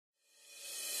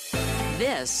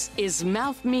This is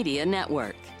Mouth Media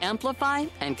Network. Amplify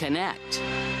and connect.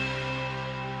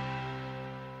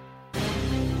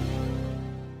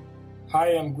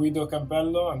 Hi, I'm Guido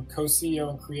Campello. I'm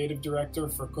co-CEO and creative director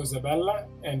for Cosabella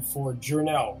and for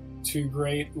Journelle, two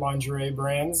great lingerie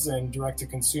brands and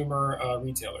direct-to-consumer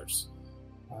retailers.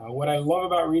 What I love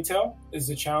about retail is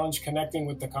the challenge connecting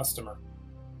with the customer.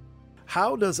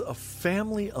 How does a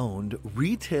family-owned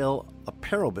retail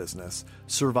apparel business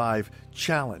survive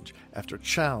challenge after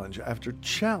challenge after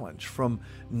challenge, from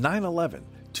 9/11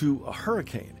 to a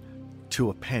hurricane to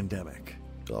a pandemic?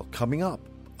 Well, coming up,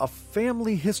 a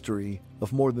family history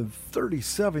of more than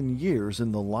 37 years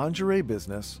in the lingerie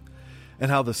business,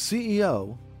 and how the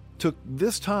CEO took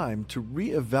this time to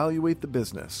reevaluate the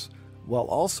business while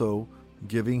also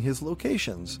giving his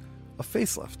locations a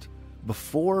facelift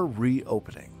before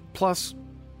reopening. Plus,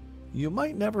 you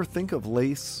might never think of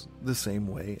lace the same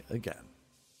way again.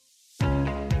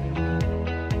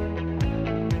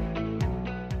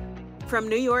 From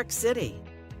New York City,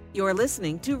 you're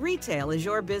listening to Retail is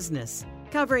Your Business,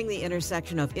 covering the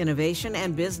intersection of innovation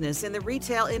and business in the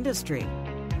retail industry.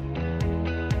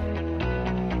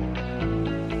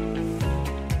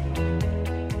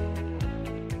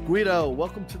 Guido,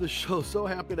 welcome to the show. So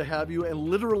happy to have you, and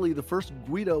literally the first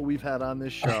Guido we've had on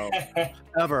this show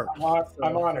ever.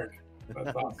 I'm honored.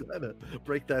 That's awesome.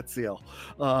 Break that seal.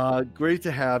 Great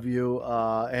to have you.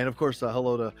 And of course,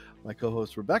 hello to my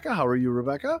co-host, Rebecca. How are you,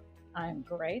 Rebecca? I'm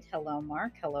great. Hello,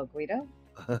 Mark. Hello, Guido.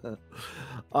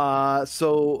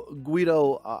 So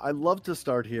Guido, I'd love to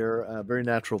start here, a very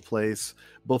natural place,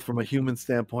 both from a human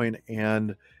standpoint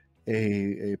and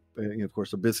of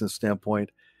course, a business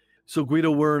standpoint. So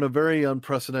Guido, we're in a very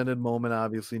unprecedented moment,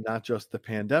 obviously, not just the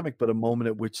pandemic, but a moment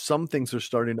at which some things are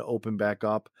starting to open back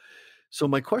up. So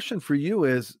my question for you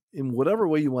is, in whatever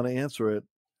way you want to answer it,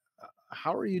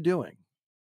 how are you doing?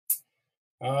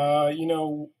 A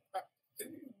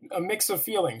mix of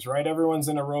feelings, right? Everyone's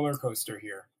in a roller coaster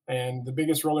here. And the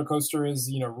biggest roller coaster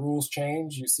is, rules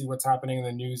change. You see what's happening in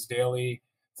the news daily,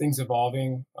 things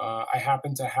evolving. I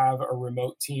happen to have a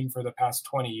remote team for the past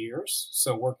 20 years.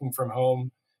 So working from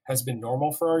home has been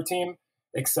normal for our team,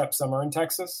 except some are in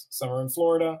Texas, some are in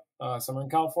Florida, some are in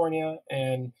California.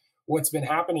 And what's been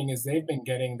happening is they've been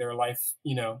getting their life,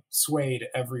 swayed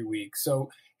every week.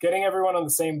 So getting everyone on the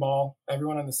same ball,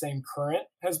 everyone on the same current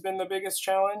has been the biggest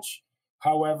challenge.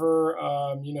 However,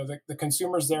 the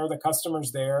consumers there, the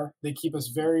customers there, they keep us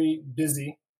very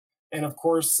busy. And of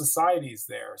course, society's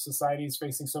there. Society is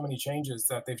facing so many changes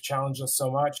that they've challenged us so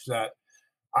much that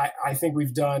I think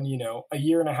we've done, a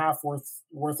year and a half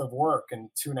worth of work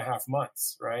in 2.5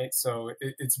 months, right? So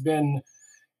it's been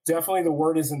definitely, the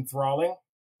word is enthralling.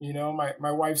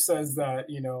 My wife says that,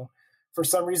 for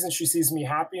some reason she sees me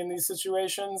happy in these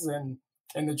situations. And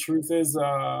the truth is,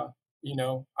 I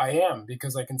am,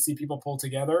 because I can see people pull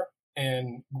together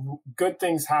and good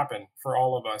things happen for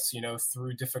all of us,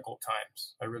 through difficult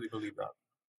times. I really believe that.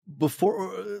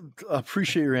 Before,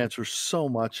 appreciate your answer so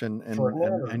much and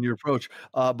your approach.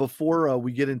 Before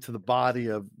we get into the body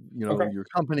of your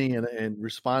company and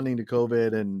responding to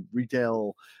COVID and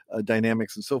retail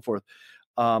dynamics and so forth,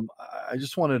 I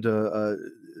just wanted to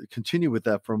continue with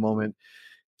that for a moment.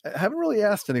 I haven't really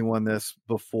asked anyone this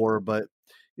before, but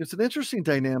it's an interesting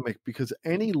dynamic because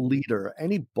any leader,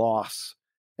 any boss,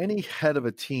 any head of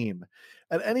a team,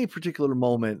 at any particular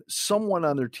moment, someone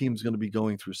on their team is going to be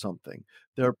going through something.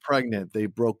 They're pregnant, they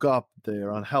broke up,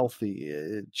 they're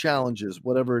unhealthy, challenges,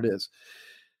 whatever it is.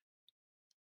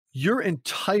 Your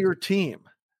entire team,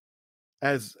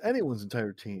 as anyone's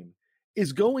entire team,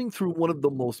 is going through one of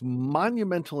the most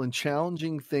monumental and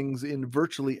challenging things in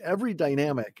virtually every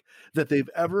dynamic that they've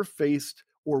ever faced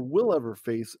or will ever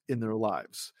face in their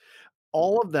lives.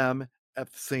 All of them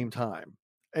at the same time.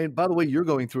 And by the way, you're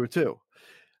going through it too.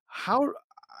 How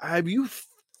have you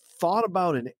thought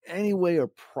about in any way or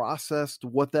processed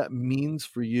what that means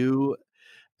for you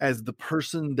as the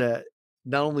person that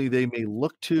not only they may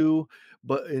look to,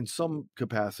 but in some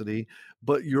capacity,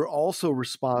 but you're also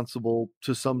responsible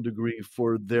to some degree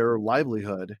for their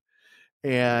livelihood,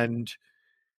 and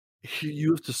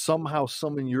you have to somehow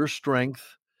summon your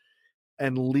strength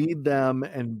and lead them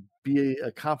and be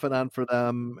a confidant for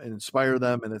them and inspire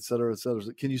them, and et cetera, et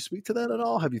cetera. Can you speak to that at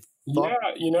all? Have you thought?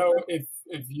 Yeah,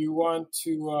 if you want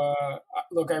to,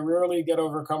 look, I rarely get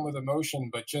overcome with emotion,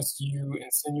 but just you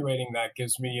insinuating that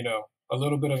gives me, a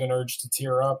little bit of an urge to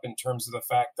tear up in terms of the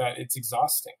fact that it's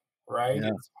exhausting, right?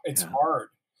 Yeah. It's hard.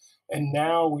 And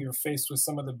now we are faced with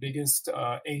some of the biggest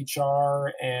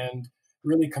HR and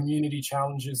really community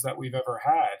challenges that we've ever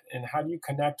had. And how do you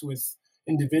connect with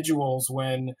individuals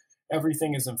when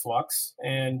everything is in flux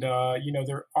and,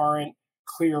 there aren't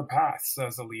clear paths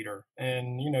as a leader.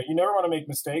 And, you never want to make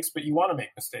mistakes, but you want to make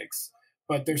mistakes.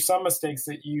 But there's some mistakes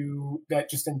that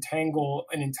just entangle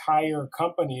an entire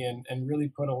company and really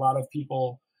put a lot of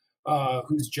people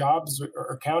whose jobs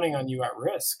are counting on you at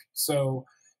risk. So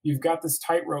you've got this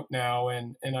tightrope now.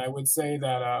 And I would say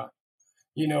that,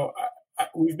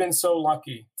 we've been so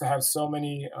lucky to have so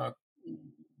many,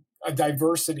 a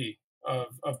diversity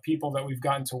of people that we've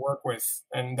gotten to work with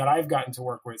and that I've gotten to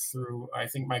work with through, I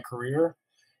think, my career.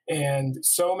 And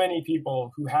so many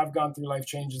people who have gone through life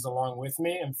changes along with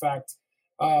me. In fact,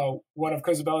 one of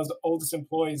Cosabella's oldest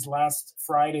employees last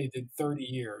Friday did 30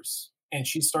 years, and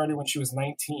she started when she was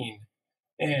 19.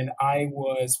 And I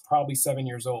was probably 7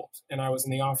 years old, and I was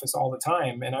in the office all the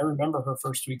time. And I remember her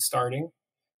first week starting,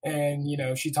 and,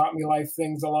 she taught me life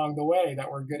things along the way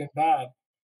that were good and bad.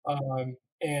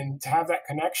 And to have that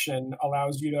connection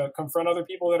allows you to confront other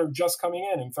people that are just coming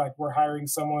in. In fact, we're hiring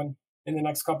someone in the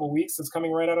next couple of weeks that's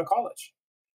coming right out of college.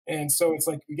 And so it's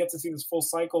like we get to see this full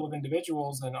cycle of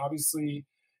individuals, and obviously,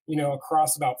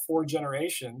 across about 4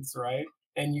 generations, right?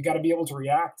 And you got to be able to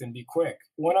react and be quick.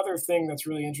 One other thing that's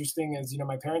really interesting is,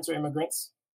 my parents are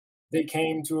immigrants. They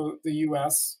came to the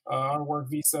U.S. On work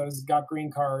visas, got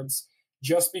green cards,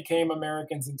 just became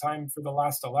Americans in time for the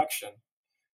last election.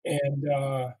 And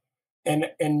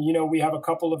we have a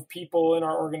couple of people in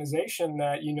our organization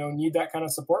that, need that kind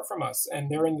of support from us. And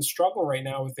they're in the struggle right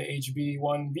now with the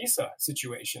HB1 visa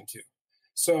situation too.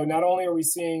 So not only are we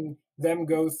seeing them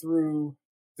go through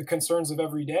the concerns of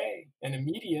every day and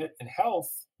immediate and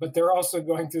health, but they're also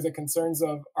going through the concerns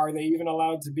of, are they even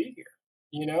allowed to be here?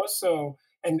 So,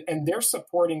 and they're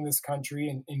supporting this country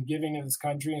and giving to this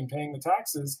country and paying the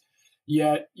taxes,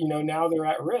 yet, now they're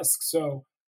at risk. So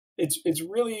it's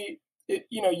really,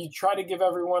 you try to give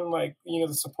everyone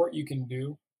the support you can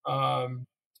do.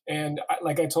 And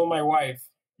like I told my wife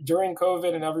during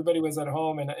COVID and everybody was at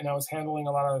home and I was handling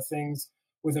a lot of the things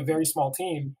with a very small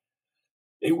team.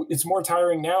 It's more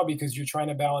tiring now because you're trying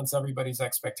to balance everybody's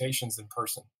expectations in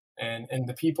person, and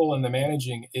the people and the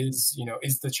managing is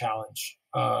the challenge,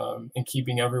 in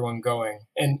keeping everyone going.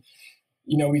 And,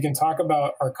 we can talk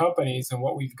about our companies and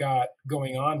what we've got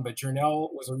going on, but Journelle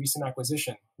was a recent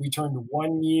acquisition. We turned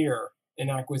 1 year in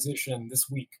acquisition this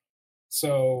week.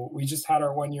 So we just had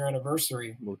our 1 year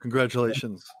anniversary. Well,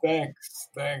 congratulations. Thanks.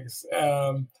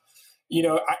 I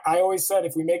always said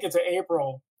if we make it to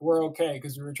April, we're okay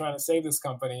because we were trying to save this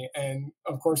company. And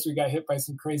of course, we got hit by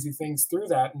some crazy things through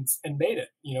that and made it,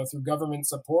 through government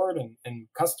support and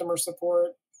customer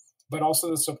support, but also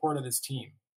the support of this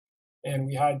team. And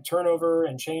we had turnover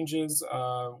and changes.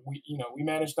 We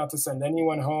managed not to send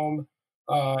anyone home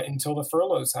until the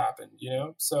furloughs happened,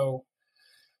 So,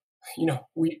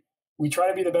 we try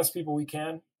to be the best people we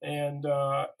can. And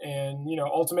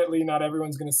ultimately not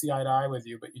everyone's going to see eye to eye with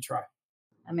you, but you try.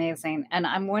 Amazing. And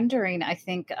I'm wondering, I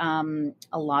think a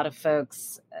lot of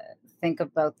folks think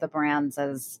of both the brands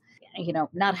as,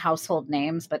 not household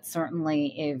names, but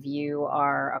certainly if you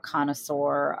are a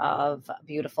connoisseur of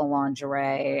beautiful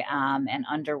lingerie and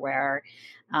underwear,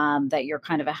 that you're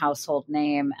kind of a household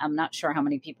name. I'm not sure how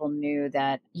many people knew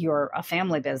that you're a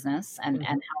family business and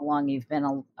how long you've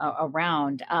been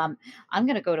around. I'm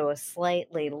going to go to a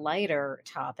slightly lighter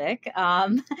topic,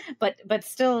 but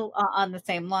still on the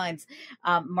same lines.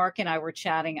 Mark and I were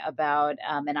chatting about,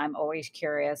 and I'm always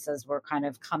curious as we're kind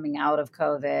of coming out of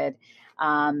COVID,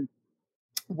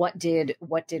 what did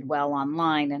well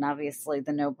online, and obviously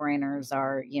the no-brainers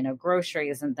are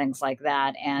groceries and things like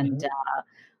that. And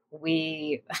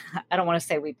we, I don't want to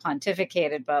say we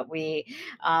pontificated, but we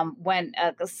went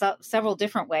several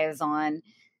different ways on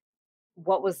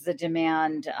what was the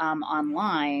demand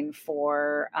online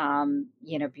for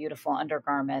beautiful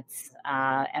undergarments,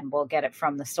 and we'll get it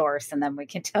from the source, and then we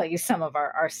can tell you some of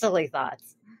our silly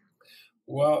thoughts.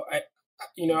 Well,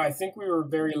 I think we were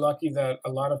very lucky that a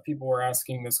lot of people were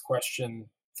asking this question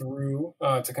through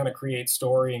to kind of create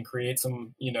story and create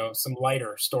some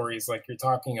lighter stories like you're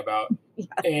talking about. Yeah.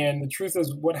 And the truth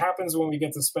is, what happens when we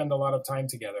get to spend a lot of time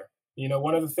together?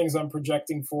 One of the things I'm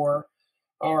projecting for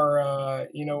are,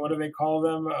 what do they call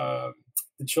them?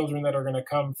 The children that are going to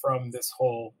come from this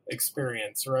whole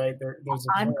experience, right?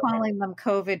 I'm calling them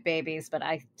COVID babies, but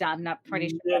I'm not pretty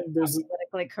sure that's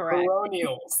politically correct.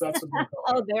 Perennials, that's what they call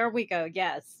Oh, there we go.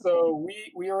 Yes. So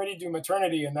we already do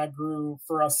maternity, and that grew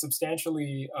for us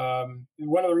substantially.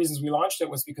 One of the reasons we launched it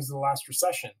was because of the last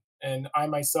recession, and I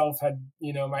myself had,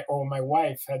 my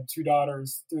wife had 2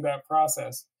 daughters through that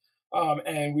process,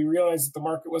 and we realized that the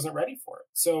market wasn't ready for it.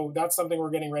 So that's something we're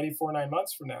getting ready for 9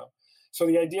 months from now. So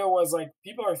the idea was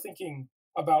people are thinking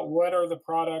about what are the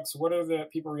products, what are the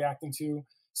people reacting to.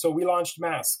 So we launched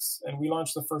masks, and we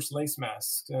launched the first lace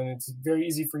masks, and it's very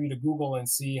easy for you to Google and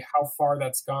see how far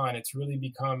that's gone. It's really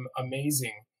become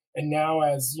amazing. And now,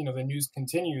 as you know, the news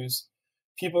continues,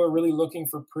 people are really looking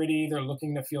for pretty. They're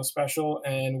looking to feel special,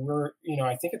 and we're,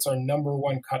 I think it's our number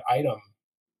one cut item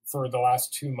for the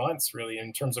last 2 months, really,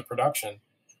 in terms of production.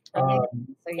 So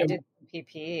you did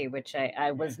PPE, which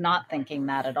I was not thinking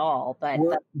that at all, but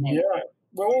yeah.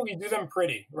 Well, we do them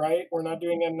pretty, right? We're not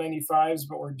doing N95s,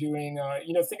 but we're doing,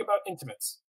 think about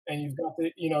intimates. And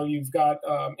you've got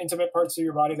intimate parts of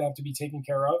your body that have to be taken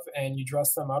care of, and you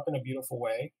dress them up in a beautiful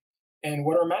way. And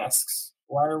what are masks?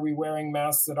 Why are we wearing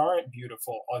masks that aren't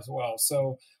beautiful as well?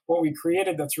 So what we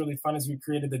created that's really fun is we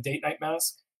created the date night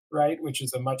mask, right? Which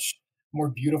is a much more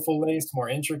beautiful lace, more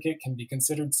intricate, can be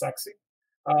considered sexy.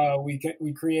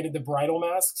 We created the bridal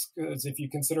masks, because if you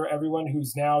consider everyone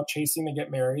who's now chasing to get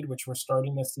married, which we're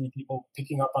starting to see people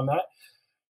picking up on that,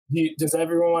 does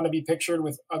everyone want to be pictured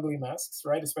with ugly masks,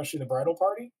 right? Especially the bridal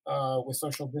party with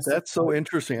social distance. That's so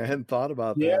interesting. I hadn't thought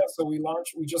about that. Yeah, so we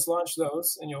just launched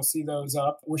those, and you'll see those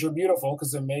up, which are beautiful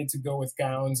because they're made to go with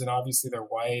gowns, and obviously they're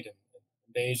white and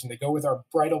beige, and they go with our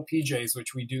bridal PJs,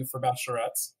 which we do for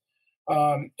bachelorettes.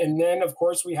 And then, of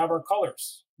course, we have our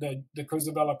colors, the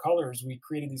Cosabella colors. We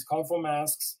created these colorful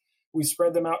masks. We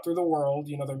spread them out through the world.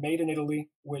 They're made in Italy,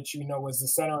 which, was the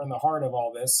center and the heart of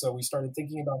all this. So we started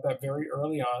thinking about that very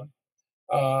early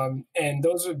on. And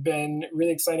those have been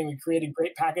really exciting. We created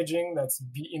great packaging that's,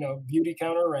 beauty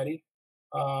counter ready,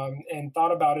 and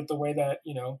thought about it the way that,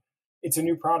 it's a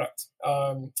new product.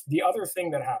 The other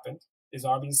thing that happened is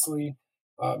obviously,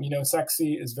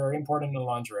 sexy is very important in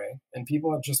lingerie, and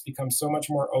people have just become so much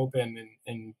more open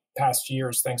in past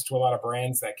years, thanks to a lot of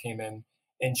brands that came in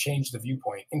and changed the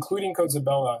viewpoint, including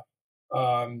Cosabella,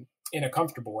 in a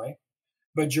comfortable way.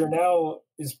 But Journelle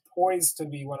is poised to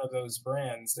be one of those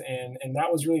brands, and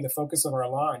that was really the focus of our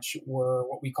launch, were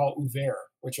what we call ouvert,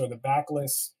 which are the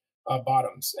backless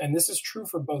bottoms. And this is true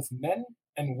for both men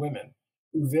and women.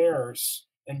 Ouverts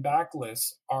and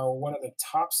backless are one of the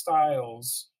top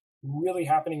styles really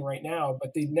happening right now,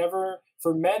 but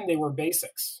for men, they were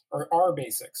basics, or are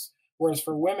basics. Whereas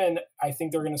for women, I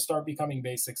think they're going to start becoming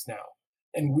basics now.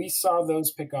 And we saw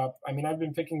those pick up. I mean, I've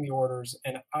been picking the orders,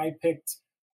 and I picked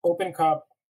open cup,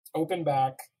 open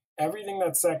back, everything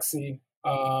that's sexy,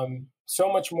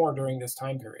 so much more during this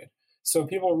time period. So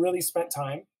people really spent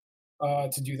time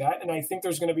to do that. And I think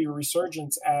there's going to be a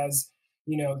resurgence as,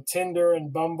 Tinder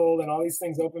and Bumble and all these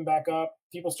things open back up.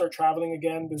 People start traveling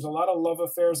again. There's a lot of love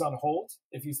affairs on hold.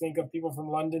 If you think of people from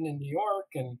London and New York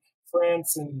and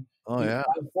France and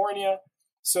California.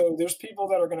 So there's people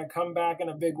that are going to come back in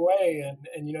a big way,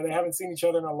 and they haven't seen each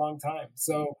other in a long time.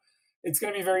 So it's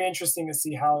going to be very interesting to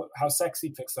see how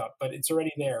sexy picks up, but it's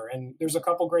already there. And there's a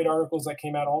couple great articles that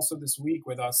came out also this week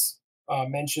with us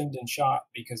mentioned and shot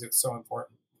because it's so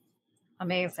important.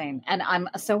 Amazing. And I'm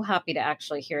so happy to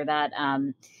actually hear that.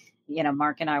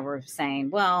 Mark and I were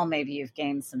saying, well, maybe you've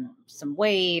gained some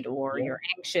weight, or you're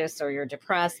anxious, or you're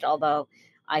depressed. Although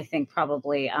I think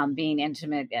probably being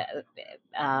intimate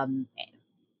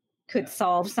could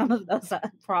solve some of those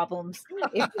problems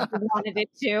if you wanted it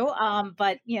to.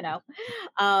 But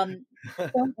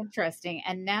so interesting.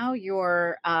 And now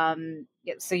you're,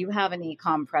 so you have an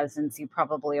e-com presence. You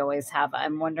probably always have.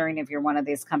 I'm wondering if you're one of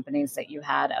these companies that you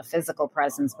had a physical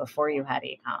presence before you had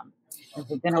e-com.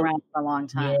 You've been around for a long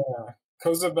time. Yeah.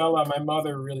 Cosabella, my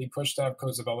mother really pushed to have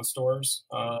Cosabella stores.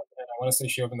 And I want to say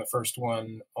she opened the first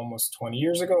one almost 20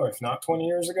 years ago, if not 20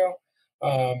 years ago.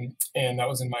 And that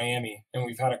was in Miami, and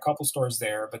we've had a couple stores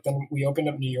there, but then we opened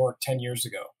up New York 10 years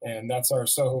ago, and that's our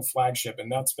Soho flagship.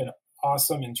 And that's been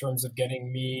awesome in terms of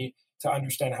getting me to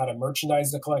understand how to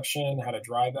merchandise the collection, how to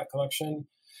drive that collection.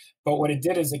 But what it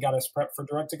did is it got us prepped for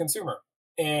direct to consumer.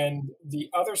 And the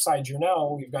other side,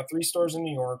 Journelle, we've got 3 stores in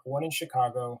New York, 1 in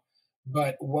Chicago,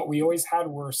 but what we always had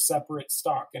were separate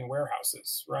stock and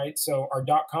warehouses, right? So our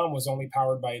 .com was only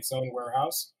powered by its own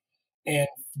warehouse. And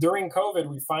during COVID,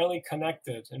 we finally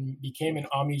connected and became an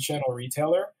omni-channel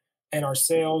retailer, and our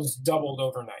sales doubled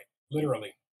overnight,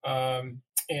 literally.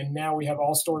 And now we have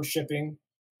all stores shipping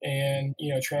and,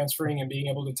 transferring and being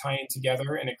able to tie in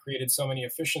together, and it created so many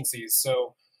efficiencies.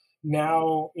 So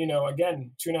now,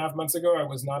 again, 2.5 months ago, I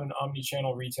was not an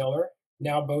omni-channel retailer.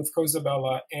 Now both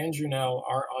Cosabella and Journelle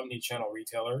are omni-channel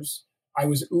retailers. I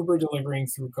was Uber delivering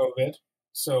through COVID,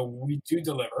 so we do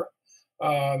deliver.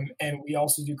 And we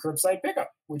also do curbside pickup,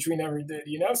 which we never did,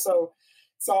 So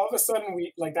all of a sudden,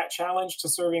 we like that challenge to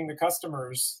serving the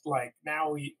customers. Like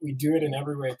now we do it in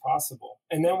every way possible.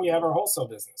 And then we have our wholesale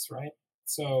business, right?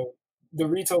 So the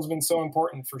retail has been so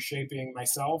important for shaping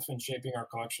myself and shaping our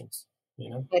collections.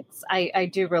 I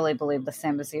do really believe the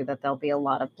same as you, that there'll be a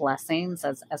lot of blessings,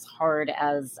 as hard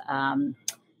as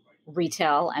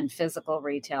retail and physical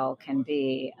retail can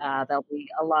be. There'll be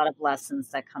a lot of lessons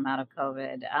that come out of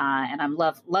COVID. And I'm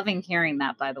loving hearing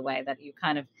that, by the way, that you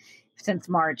kind of, since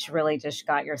March, really just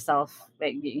got yourself,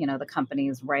 the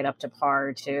companies right up to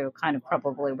par to kind of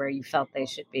probably where you felt they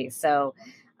should be. So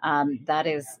that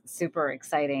is super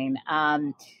exciting.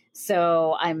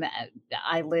 So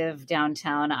I live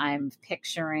downtown. I'm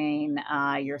picturing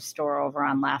your store over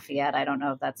on Lafayette. I don't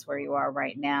know if that's where you are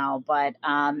right now, but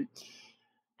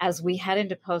as we head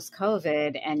into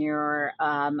post-COVID and you're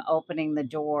opening the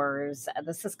doors,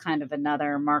 this is kind of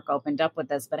another, Mark opened up with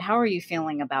this, but how are you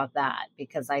feeling about that?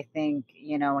 Because I think,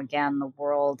 again, the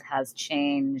world has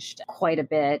changed quite a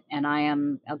bit, and I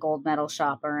am a gold medal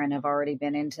shopper and have already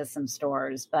been into some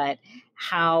stores, but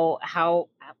how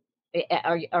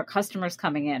are customers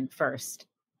coming in first?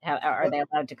 How are they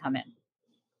allowed to come in?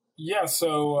 Yeah.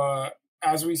 So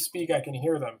as we speak, I can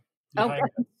hear them behind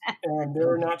us, and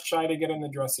they're not shy to get in the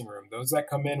dressing room. Those that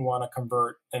come in want to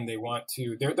convert, and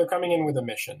they're coming in with a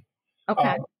mission.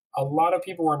 Okay. A lot of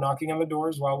people were knocking on the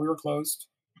doors while we were closed.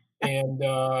 And,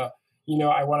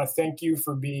 I want to thank you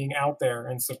for being out there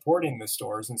and supporting the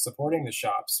stores and supporting the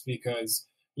shops, because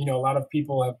a lot of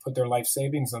people have put their life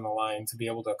savings on the line to be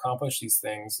able to accomplish these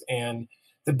things. And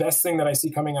the best thing that I see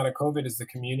coming out of COVID is the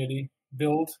community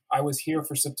build. I was here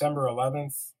for September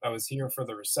 11th. I was here for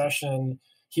the recession,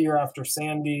 here after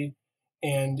Sandy.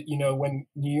 And, when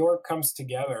New York comes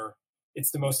together,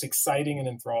 it's the most exciting and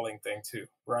enthralling thing too,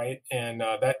 right? And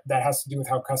that has to do with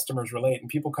how customers relate. And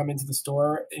people come into the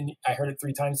store, and I heard it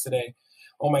 3 times today.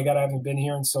 Oh my God, I haven't been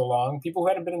here in so long. People who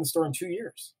hadn't been in the store in 2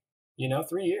 years,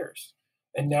 3 years.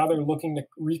 And now they're looking to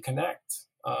reconnect.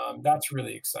 That's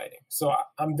really exciting. So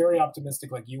I'm very optimistic,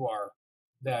 like you are,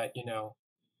 that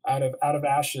out of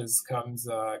ashes come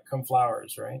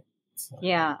flowers, right? So.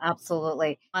 Yeah,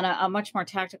 absolutely. On a much more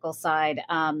tactical side,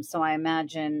 so I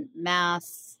imagine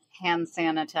masks, hand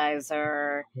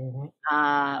sanitizer.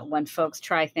 Mm-hmm. When folks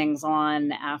try things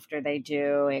on, after they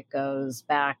do, it goes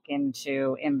back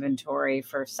into inventory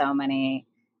for so many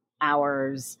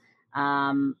hours.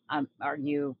 Are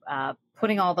you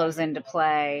putting all those into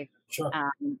play? Sure.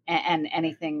 And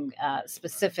anything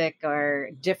specific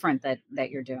or different that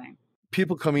you're doing?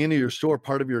 People coming into your store,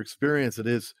 part of your experience, it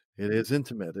is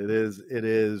intimate. It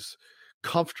is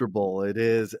comfortable. It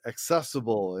is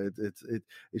accessible. It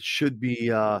should be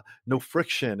no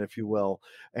friction, if you will.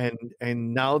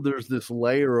 And now there's this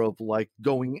layer of like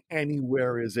going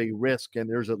anywhere is a risk, and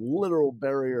there's a literal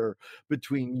barrier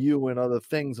between you and other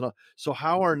things. And so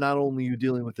how are not only you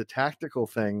dealing with the tactical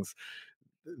things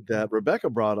that Rebecca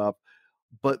brought up,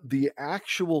 but the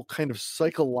actual kind of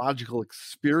psychological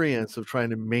experience of trying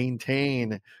to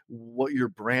maintain what your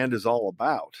brand is all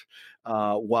about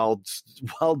while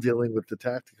dealing with the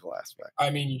tactical aspect? I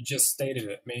mean, you just stated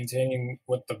it, maintaining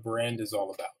what the brand is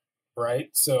all about, right?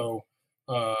 So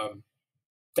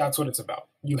that's what it's about.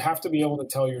 You have to be able to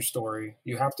tell your story.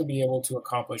 You have to be able to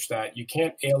accomplish that. You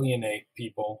can't alienate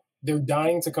people. They're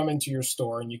dying to come into your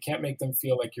store, and you can't make them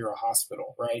feel like you're a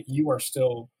hospital, right? You are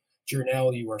still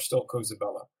Journelle, you are still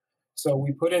Cosabella. So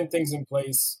we put in things in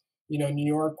place. New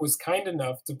York was kind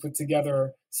enough to put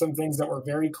together some things that were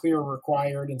very clear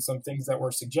required and some things that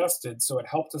were suggested. So it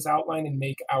helped us outline and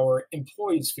make our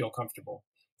employees feel comfortable.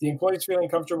 The employees feeling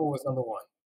comfortable was number one.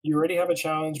 You already have a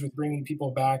challenge with bringing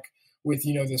people back with,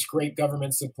 this great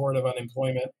government support of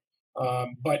unemployment.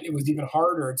 But it was even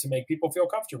harder to make people feel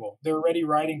comfortable. They're already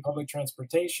riding public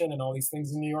transportation and all these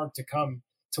things in New York to come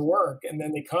to work. And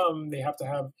then they have to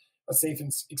have a safe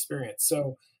experience.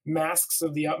 So masks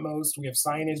of the utmost. We have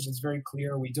signage that's very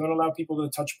clear. We don't allow people to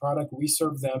touch product. We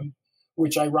serve them,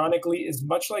 which ironically is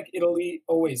much like Italy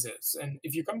always is. And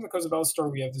if you come to the Cosabella store,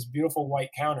 we have this beautiful white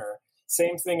counter.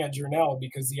 Same thing at Journelle,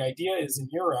 because the idea is in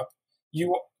Europe,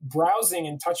 you browsing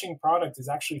and touching product is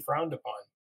actually frowned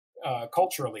upon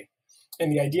culturally.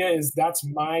 And the idea is that's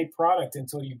my product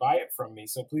until you buy it from me.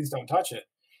 So please don't touch it.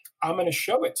 I'm going to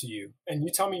show it to you, and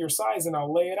you tell me your size and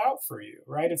I'll lay it out for you,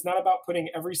 right? It's not about putting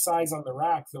every size on the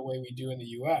rack the way we do in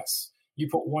the US. You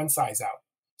put one size out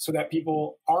so that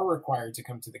people are required to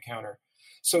come to the counter.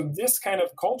 So this kind of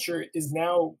culture is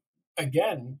now,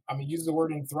 again, I'm going to use the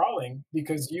word enthralling,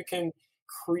 because you can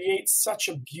create such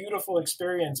a beautiful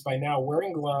experience by now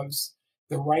wearing gloves,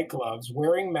 the right gloves,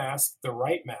 wearing masks, the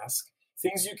right mask,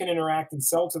 things you can interact and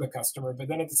sell to the customer, but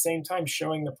then at the same time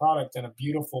showing the product in a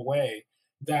beautiful way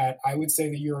that I would say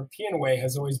the European way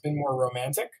has always been more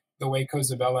romantic, the way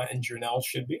Cosabella and Journelle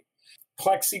should be.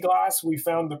 Plexiglass, we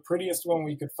found the prettiest one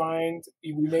we could find.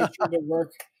 We made sure to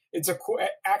work it's a cool,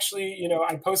 actually,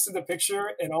 I posted the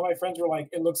picture and all my friends were like,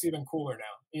 it looks even cooler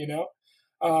now,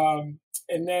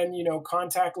 and then,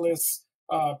 contactless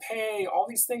pay, all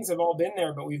these things have all been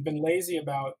there, but we've been lazy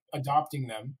about adopting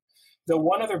them. The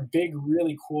one other big,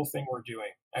 really cool thing we're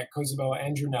doing at Cozabella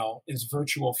and Journelle is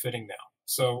virtual fitting now.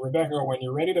 So Rebecca, when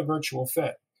you're ready to virtual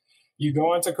fit, you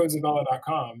go onto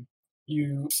Cozabella.com,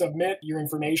 you submit your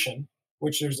information,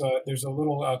 which there's a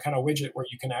little kind of widget where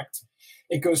you connect.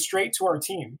 It goes straight to our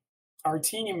team. Our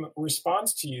team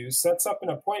responds to you, sets up an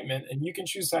appointment, and you can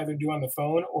choose to either do on the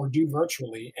phone or do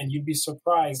virtually. And you'd be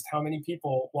surprised how many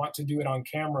people want to do it on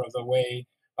camera the way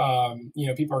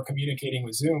people are communicating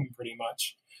with Zoom pretty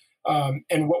much.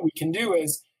 And what we can do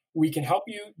is we can help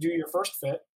you do your first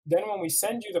fit. Then when we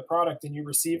send you the product and you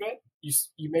receive it,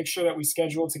 you make sure that we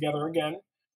schedule it together again,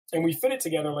 and we fit it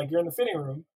together like you're in the fitting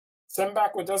room. Send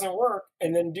back what doesn't work,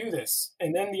 and then do this.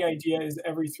 And then the idea is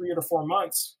every 3 to 4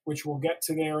 months, which we'll get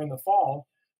to there in the fall,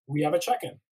 we have a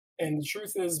check-in. And the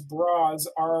truth is, bras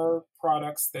are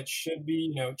products that should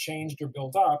be, changed or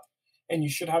built up, and you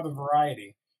should have a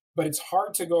variety. But it's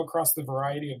hard to go across the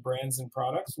variety of brands and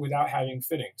products without having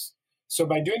fittings. So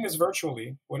by doing this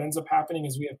virtually, what ends up happening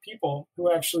is we have people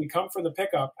who actually come for the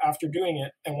pickup after doing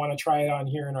it and want to try it on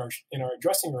here in our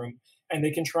dressing room, and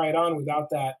they can try it on without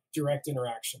that direct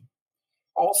interaction.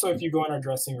 Also, if you go in our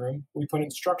dressing room, we put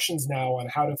instructions now on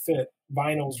how to fit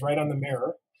vinyls right on the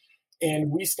mirror.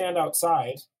 And we stand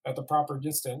outside at the proper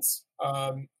distance,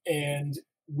 and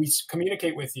we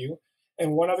communicate with you.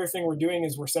 And one other thing we're doing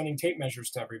is we're sending tape measures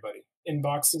to everybody in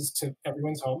boxes to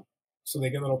everyone's home. So they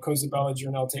get little Cozabella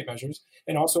Journelle tape measures.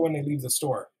 And also when they leave the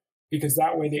store, because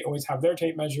that way they always have their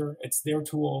tape measure. It's their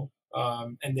tool,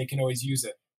 and they can always use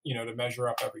it, to measure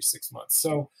up every 6 months.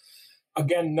 So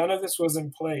again, none of this was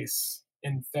in place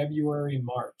in February,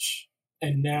 March.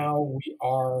 And now we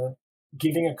are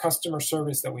giving a customer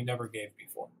service that we never gave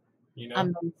before.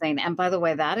 Amazing. And by the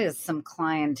way, that is some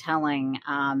clienteling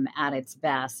at its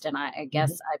best. And I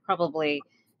guess I probably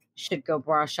should go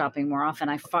bra shopping more often.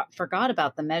 I forgot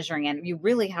about the measuring, and you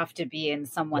really have to be in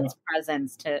someone's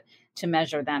presence to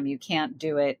measure them. You can't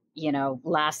do it,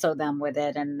 lasso them with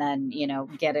it and then,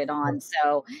 get it on.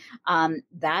 So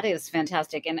that is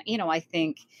fantastic. And, I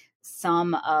think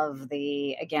some of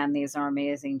these are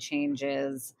amazing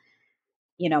changes.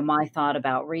 My thought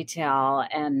about retail,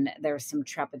 and there's some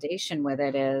trepidation with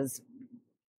it, is,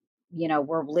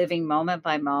 we're living moment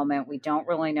by moment. We don't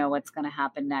really know what's going to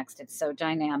happen next. It's so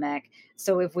dynamic.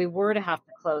 So if we were to have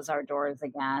to close our doors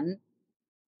again,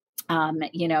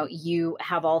 you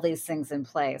have all these things in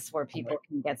place where people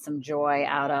can get some joy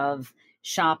out of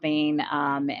shopping,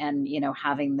 and,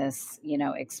 having this,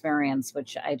 experience,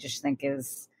 which I just think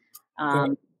is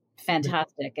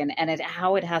fantastic. And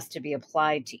how it has to be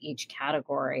applied to each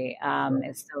category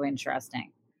is so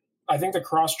interesting. I think the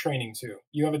cross training too.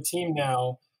 You have a team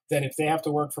now that if they have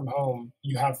to work from home,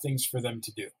 you have things for them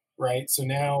to do, right? So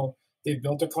now they've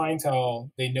built a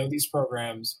clientele. They know these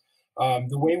programs.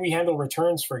 The way we handle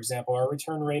returns, for example, our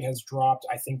return rate has dropped,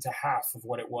 I think, to half of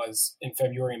what it was in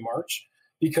February and March,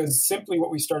 because simply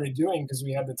what we started doing, because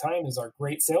we had the time, is our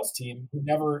great sales team, who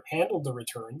never handled the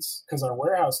returns because our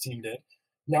warehouse team did,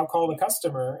 now call the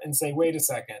customer and say, wait a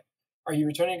second, are you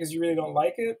returning because you really don't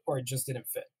like it, or it just didn't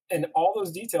fit? And all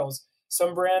those details,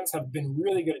 some brands have been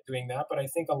really good at doing that, but I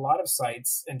think a lot of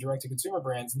sites and direct-to-consumer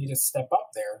brands need to step up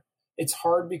there. It's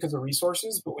hard because of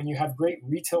resources, but when you have great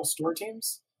retail store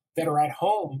teams that are at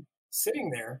home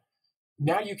sitting there,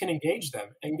 now you can engage them.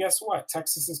 And guess what?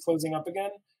 Texas is closing up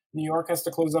again. New York has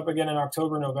to close up again in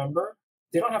October, November.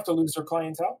 They don't have to lose their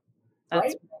clientele,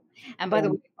 right? And by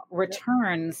the way,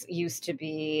 returns used to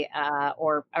be,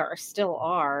 or still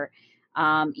are,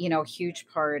 a huge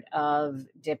part of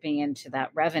dipping into that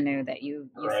revenue that you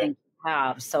think you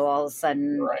have. So all of a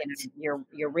sudden,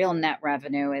 your real net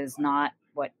revenue is not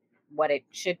what it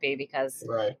should be, because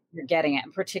you're getting it,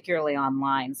 and particularly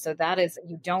online. So that is,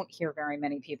 you don't hear very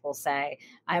many people say,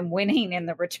 I'm winning in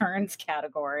the returns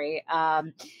category.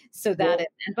 So that is,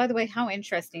 and by the way, how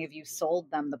interesting if you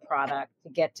sold them the product to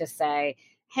get to say,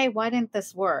 hey, why didn't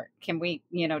this work? Can we,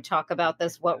 talk about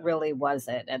this? What really was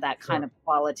it? And that kind of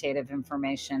qualitative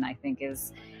information, I think,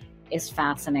 is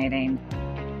fascinating.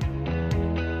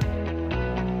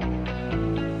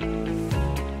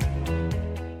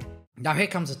 Now here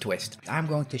comes a twist. I'm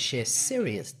going to share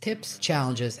serious tips,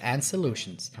 challenges, and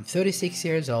solutions. I'm 36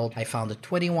 years old. I founded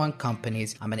 21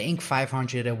 companies. I'm an Inc.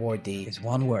 500 awardee. It's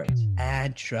one word.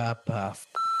 Entrepreneur.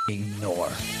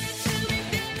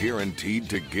 guaranteed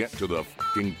to get to the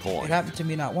f***ing point. It happened to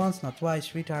me not once, not twice,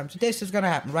 3 times. This is going to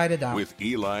happen. Write it down. With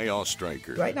Eli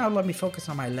Ostriker. Right now, let me focus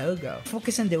on my logo.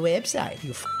 Focus on the website. You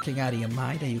f***ing out of your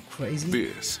mind? Are you crazy?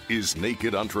 This is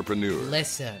Naked Entrepreneur.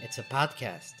 Listen, it's a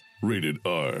podcast. Rated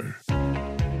R.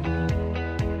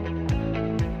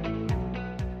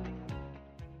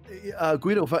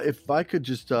 Guido, if I could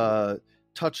just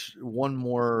touch one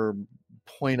more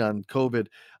point on COVID.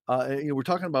 We're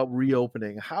talking about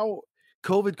reopening. How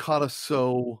COVID caught us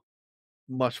so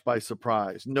much by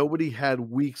surprise. Nobody had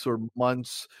weeks or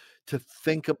months to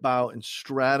think about and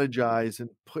strategize and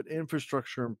put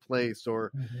infrastructure in place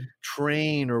or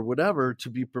train or whatever to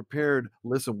be prepared.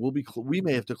 Listen, we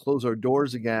may have to close our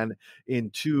doors again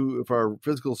for our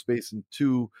physical space in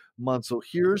 2 months. So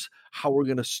here's how we're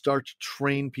going to start to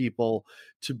train people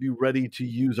to be ready to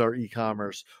use our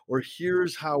e-commerce, or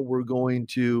here's how we're going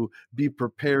to be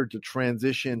prepared to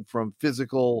transition from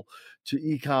physical to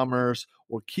e-commerce,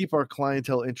 or keep our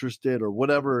clientele interested, or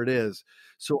whatever it is.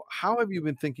 So how have you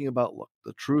been thinking about, look,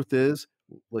 the truth is,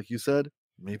 like you said,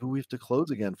 maybe we have to close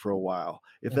again for a while.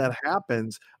 If that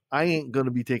happens, I ain't going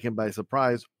to be taken by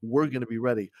surprise. We're going to be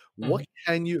ready. What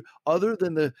can you, other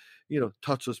than the,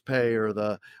 touchless pay or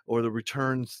the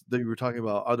returns that you were talking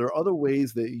about, are there other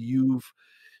ways that you've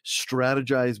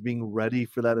strategized being ready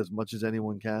for that as much as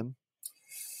anyone can?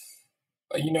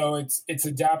 It's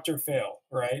adapt or fail,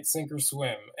 right? Sink or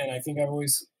swim. And I think I've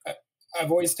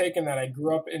always taken that. I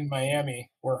grew up in Miami,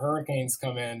 where hurricanes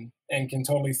come in and can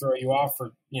totally throw you off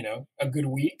for, a good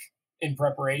week in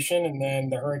preparation. And then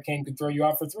the hurricane could throw you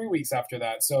off for 3 weeks after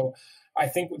that. So I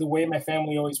think the way my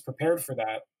family always prepared for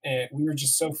that, we were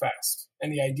just so fast.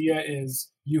 And the idea is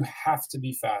you have to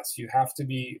be fast. You have to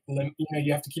be,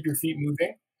 you have to keep your feet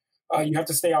moving. You have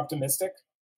to stay optimistic,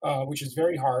 which is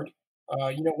very hard.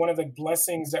 One of the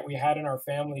blessings that we had in our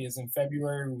family is in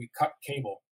February, we cut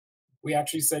cable. We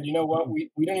actually said, you know what, we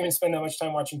don't even spend that much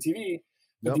time watching TV,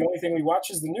 but the only thing we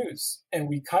watch is the news. And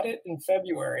we cut it in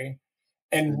February.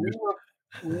 And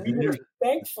we were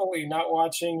thankfully not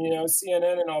watching,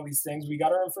 CNN and all these things. We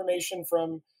got our information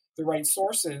from the right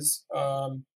sources,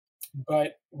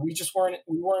 but we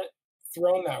weren't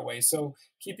thrown that way. So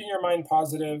keeping your mind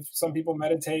positive. Some people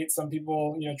meditate. Some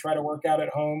people, try to work out at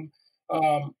home.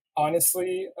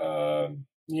 Honestly,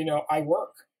 I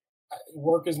work.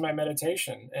 Work is my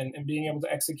meditation and being able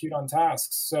to execute on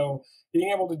tasks. So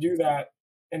being able to do that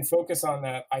and focus on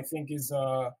that, I think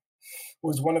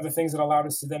was one of the things that allowed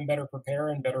us to then better prepare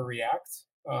and better react.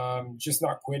 Just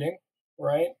not quitting,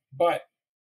 right? But,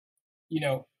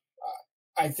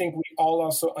 I think we all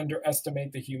also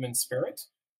underestimate the human spirit.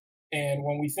 And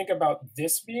when we think about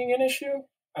this being an issue,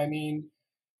 I mean,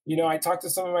 I talked to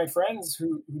some of my friends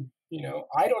who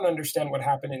I don't understand what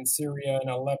happened in Syria and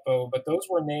Aleppo, but those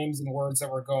were names and words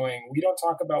that were going. We don't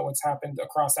talk about what's happened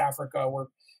across Africa, where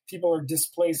people are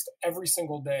displaced every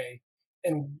single day.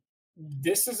 And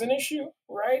this is an issue,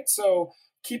 right? So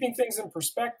keeping things in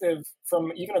perspective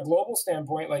from even a global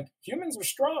standpoint, like humans are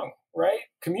strong, right?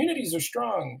 Communities are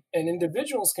strong, and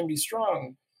individuals can be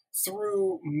strong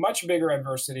through much bigger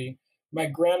adversity. My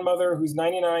grandmother, who's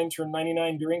 99, turned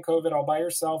 99 during COVID all by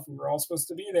herself. We were all supposed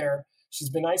to be there. She's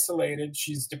been isolated.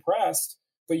 She's depressed.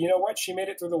 But you know what? She made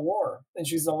it through the war. And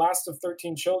she's the last of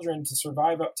 13 children to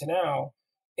survive up to now.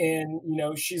 And,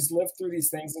 she's lived through these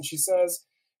things. And she says,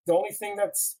 the only thing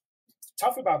that's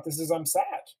tough about this is I'm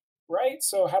sad, right?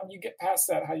 So how do you get past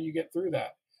that? How do you get through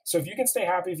that? So if you can stay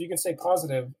happy, if you can stay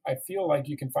positive, I feel like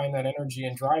you can find that energy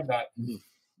and drive that.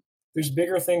 There's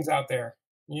bigger things out there,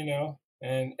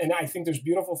 and I think there's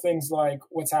beautiful things like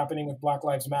what's happening with Black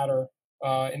Lives Matter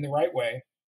in the right way,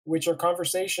 which are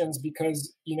conversations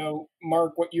because,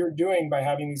 Mark, what you're doing by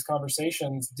having these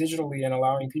conversations digitally and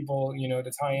allowing people,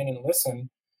 to tie in and listen,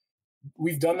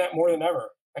 we've done that more than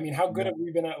ever. I mean, how good have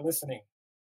we been at listening?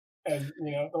 And,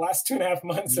 the last 2.5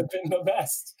 months have been the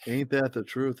best. Ain't that the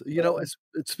truth?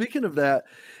 Speaking of that,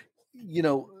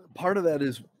 part of that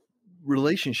is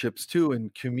relationships too,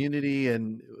 and community.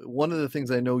 And one of the things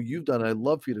I know you've done, I'd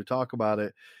love for you to talk about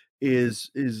it,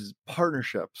 is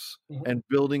partnerships and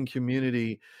building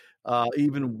community,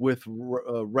 even with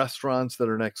restaurants that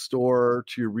are next door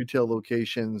to your retail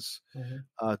locations,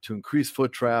 to increase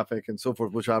foot traffic and so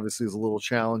forth, which obviously is a little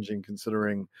challenging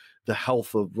considering the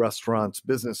health of restaurants,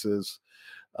 businesses.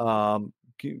 Can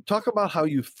you talk about how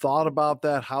you've thought about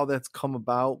that, how that's come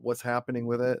about, what's happening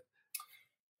with it?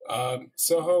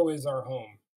 Soho is our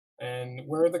home. And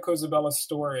where the Cosabella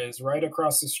store is, right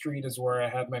across the street, is where I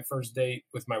had my first date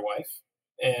with my wife.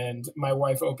 And my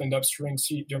wife opened up String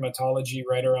Street Dermatology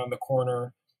right around the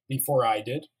corner before I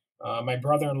did. My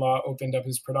brother-in-law opened up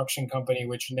his production company,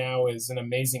 which now is an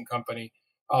amazing company,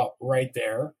 right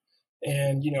there.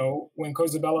 And, when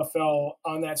Cosabella fell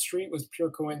on that street was pure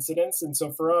coincidence. And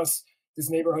so for us, this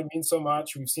neighborhood means so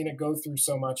much. We've seen it go through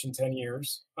so much in 10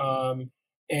 years.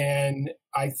 And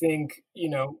I think,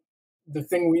 the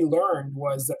thing we learned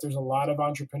was that there's a lot of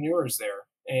entrepreneurs there.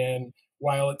 And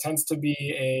while it tends to be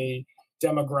a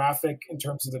demographic in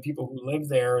terms of the people who live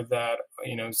there that,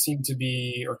 seem to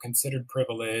be or considered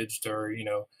privileged or,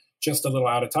 just a little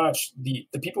out of touch, the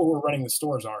people who are running the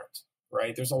stores aren't,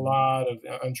 right? There's a lot of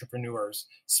entrepreneurs,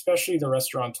 especially the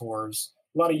restaurateurs,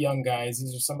 a lot of young guys.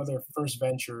 These are some of their first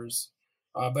ventures.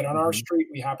 But on our street,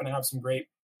 we happen to have some great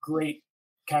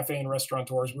cafe and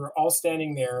restaurateurs. We were all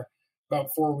standing there about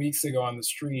 4 weeks ago on the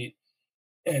street,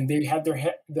 and they had their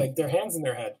hands in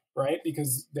their head, right?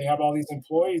 Because they have all these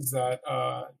employees that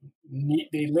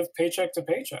they live paycheck to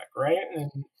paycheck, right?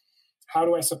 And how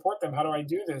do I support them? How do I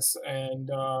do this?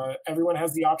 And everyone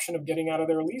has the option of getting out of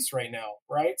their lease right now,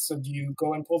 right? So do you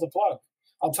go and pull the plug?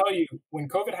 I'll tell you, when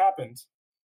COVID happened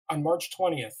on March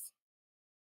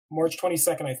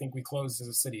 22nd, I think we closed as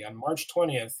a city. On March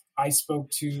 20th, I spoke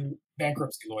to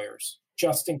bankruptcy lawyers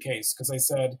just in case, because I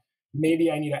said,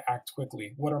 maybe I need to act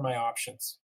quickly. What are my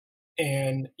options?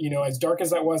 And, as dark as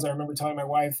that was, I remember telling my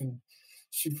wife, and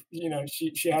she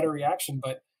had a reaction,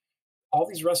 but all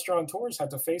these restaurateurs had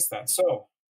to face that. So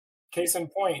case in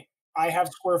point, I have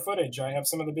square footage. I have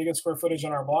some of the biggest square footage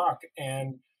on our block.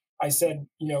 And I said,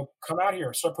 come out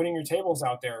here, start putting your tables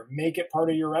out there, make it part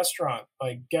of your restaurant,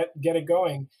 like get it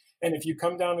going. And if you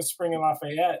come down to Spring and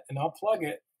Lafayette, and I'll plug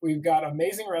it, we've got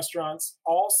amazing restaurants,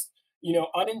 all,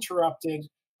 uninterrupted,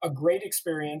 a great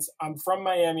experience. I'm from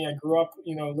Miami. I grew up,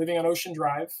 living on Ocean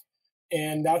Drive,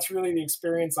 and that's really the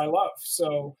experience I love.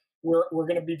 So we're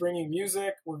going to be bringing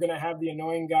music. We're going to have the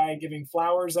annoying guy giving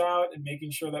flowers out and making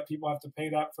sure that people have to pay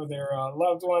that for their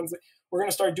loved ones. We're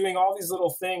going to start doing all these little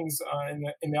things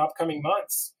in the upcoming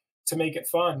months to make it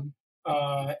fun.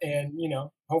 And,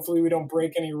 hopefully we don't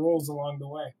break any rules along the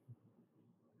way.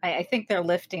 I think they're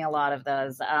lifting a lot of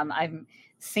those. I'm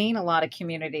seeing a lot of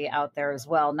community out there as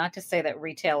well. Not to say that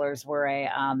retailers were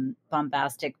a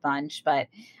bombastic bunch, but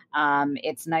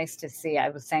it's nice to see. I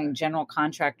was saying general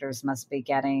contractors must be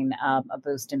getting a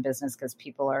boost in business because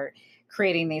people are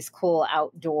creating these cool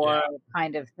outdoor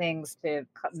kind of things to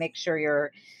make sure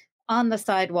you're on the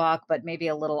sidewalk, but maybe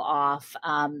a little off.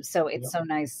 So it's so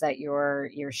nice that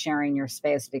you're sharing your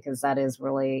space, because that is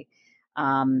really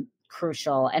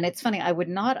crucial. And it's funny, I would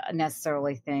not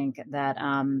necessarily think that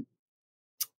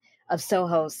of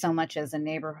Soho so much as a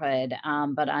neighborhood,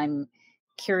 but I'm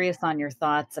curious on your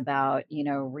thoughts about,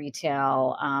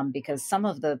 retail, because some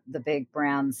of the big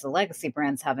brands, the legacy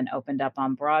brands, haven't opened up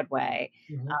on Broadway.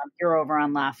 You're over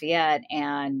on Lafayette,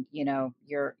 and,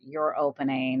 you're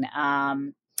opening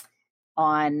on,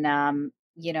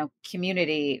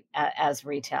 community as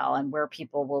retail, and where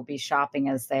people will be shopping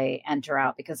as they enter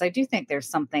out, because I do think there's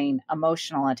something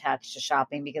emotional attached to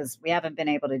shopping, because we haven't been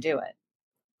able to do it.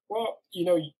 Well,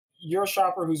 you're a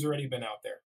shopper who's already been out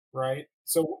there, right?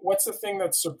 So what's the thing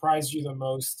that surprised you the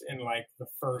most in like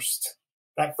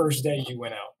that first day you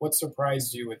went out? What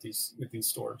surprised you with these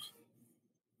stores?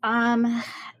 A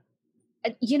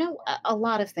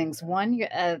lot of things. One,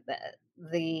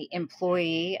 the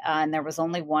employee, and there was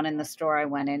only one in the store I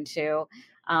went into,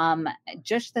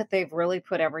 just that they've really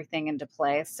put everything into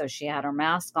place. So she had her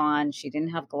mask on. She didn't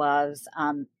have gloves.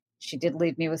 She did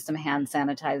leave me with some hand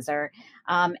sanitizer.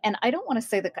 And I don't want to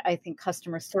say that I think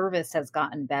customer service has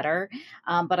gotten better,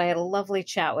 but I had a lovely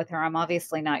chat with her. I'm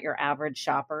obviously not your average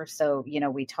shopper. So,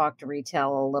 we talked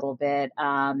retail a little bit,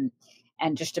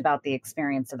 and just about the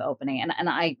experience of opening. And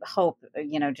I hope,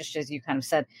 just as you kind of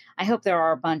said, I hope there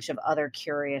are a bunch of other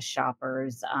curious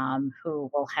shoppers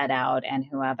who will head out and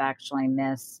who have actually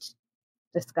missed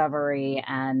discovery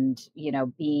and,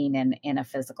 being in a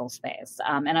physical space.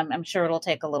 And I'm sure it'll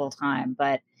take a little time,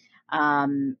 but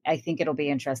I think it'll be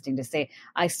interesting to see.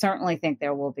 I certainly think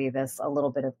there will be a little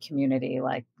bit of community,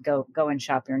 like go and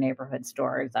shop your neighborhood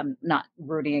stores. I'm not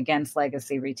rooting against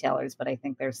legacy retailers, but I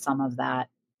think there's some of that,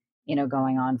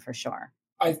 going on for sure.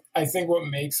 I think what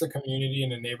makes a community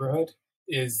in a neighborhood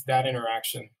is that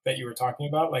interaction that you were talking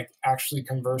about, like actually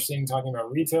conversing, talking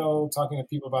about retail, talking to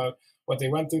people about what they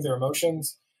went through, their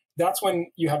emotions. That's when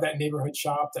you have that neighborhood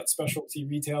shop, that specialty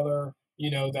retailer,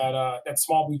 that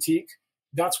small boutique.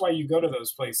 That's why you go to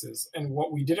those places. And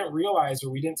what we didn't realize,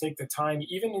 or we didn't take the time,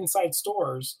 even inside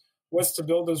stores, was to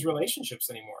build those relationships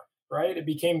anymore, right? It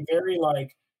became very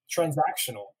like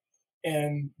transactional.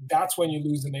 And that's when you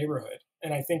lose the neighborhood.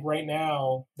 And I think right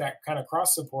now, that kind of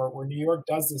cross support where New York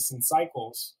does this in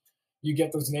cycles, you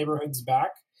get those neighborhoods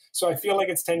back. So I feel like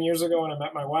it's 10 years ago when I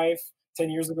met my wife. 10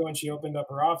 years ago when she opened up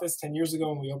her office, 10 years ago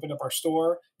when we opened up our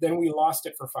store. Then we lost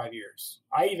it for 5 years.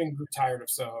 I even grew tired of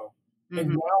Soho. And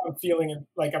now I'm feeling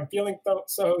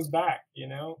Soho's back,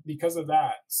 because of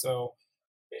that. So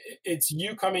it's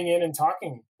you coming in and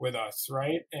talking with us,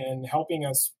 right? And helping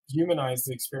us humanize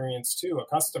the experience to a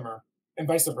customer and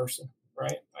vice versa,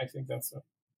 right? I think that's it.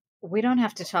 We don't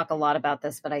have to talk a lot about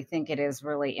this, but I think it is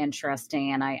really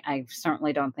interesting. And I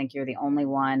certainly don't think you're the only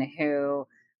one who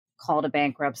called a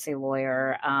bankruptcy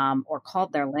lawyer or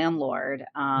called their landlord.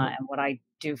 And what I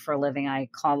do for a living, I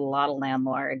call a lot of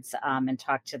landlords and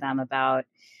talk to them about,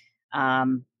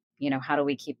 how do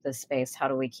we keep this space? How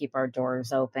do we keep our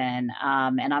doors open?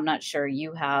 And I'm not sure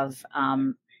you have,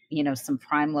 some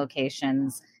prime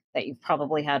locations that you've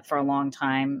probably had for a long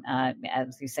time.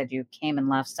 As you said, you came and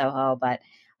left Soho, but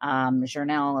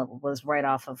Journelle was right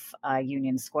off of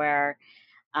Union Square.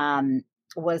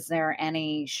 Was there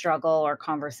any struggle or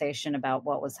conversation about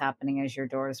what was happening as your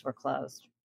doors were closed?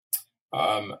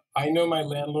 I know my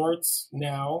landlords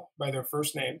now by their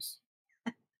first names.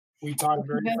 We talk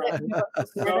very friendly.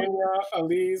 Sonia,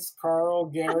 Elise, Carl,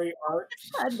 Gary, Art.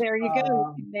 There you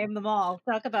go. You name them all.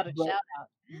 Talk about a shout out.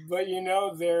 But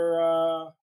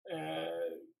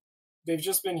they've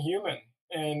just been human.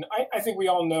 And I think we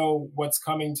all know what's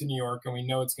coming to New York, and we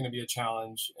know it's going to be a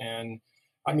challenge. And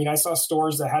I mean, I saw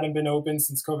stores that hadn't been open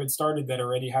since COVID started that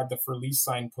already had the for lease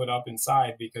sign put up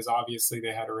inside because obviously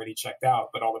they had already checked out,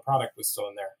 but all the product was still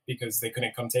in there because they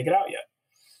couldn't come take it out yet.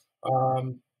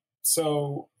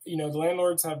 So, the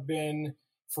landlords have been,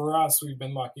 for us, we've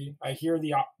been lucky. I hear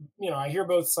I hear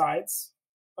both sides.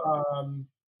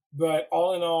 But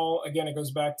all in all, again, it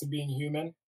goes back to being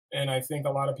human. And I think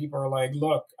a lot of people are like,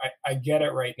 look, I get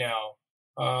it right now.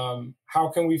 How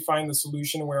can we find the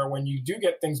solution where when you do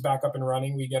get things back up and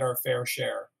running, we get our fair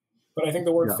share? But I think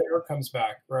the word fair comes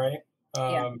back, right?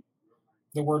 The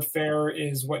word fair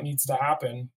is what needs to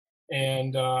happen.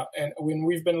 And when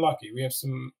we've been lucky, we have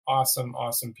some awesome,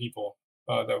 awesome people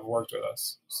that have worked with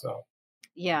us. So.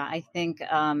 Yeah, I think,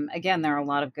 again, there are a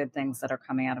lot of good things that are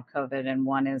coming out of COVID. And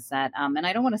one is that, and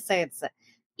I don't want to say it's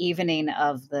evening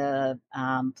of the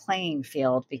playing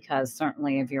field, because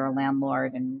certainly if you're a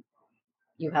landlord and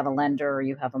you have a lender or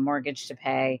you have a mortgage to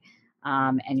pay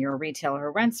and you're a retailer who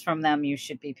rents from them, you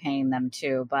should be paying them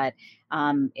too. But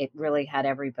it really had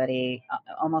everybody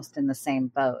almost in the same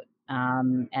boat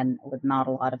and with not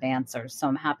a lot of answers. So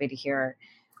I'm happy to hear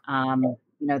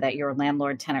that your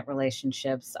landlord-tenant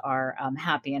relationships are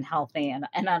happy and healthy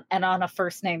and on a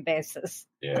first-name basis.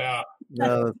 Yeah.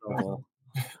 No, that's all.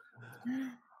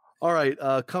 All right.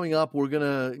 Coming up, we're going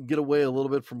to get away a little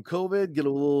bit from COVID, get a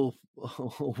little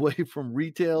away from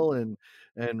retail and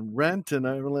rent. And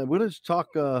we're going to talk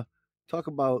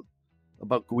about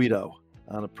Guido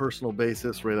on a personal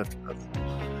basis right after that.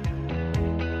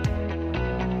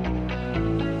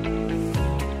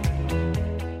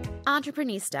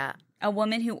 Entreprenista, a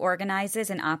woman who organizes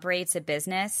and operates a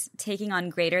business, taking on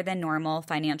greater than normal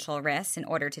financial risks in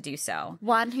order to do so.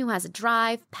 One who has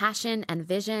drive, passion, and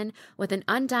vision with an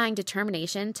undying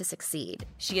determination to succeed.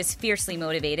 She is fiercely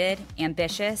motivated,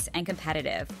 ambitious, and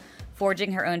competitive,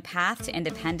 forging her own path to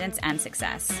independence and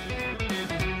success.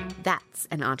 That's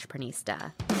an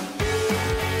Entreprenista.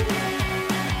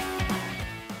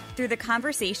 Through the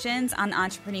conversations on the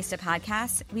Entreprenista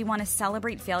podcast, we want to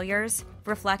celebrate failures,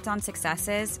 reflect on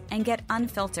successes, and get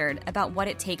unfiltered about what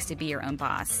it takes to be your own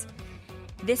boss.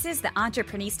 This is the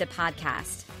Entreprenista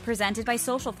podcast, presented by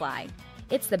Socialfly.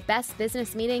 It's the best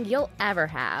business meeting you'll ever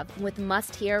have, with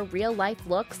must-hear real-life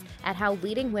looks at how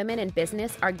leading women in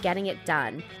business are getting it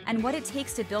done, and what it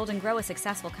takes to build and grow a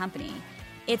successful company.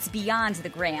 It's beyond the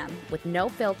gram, with no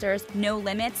filters, no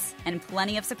limits, and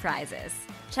plenty of surprises.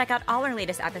 Check out all our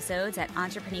latest episodes at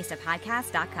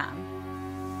entreprenistapodcast.com.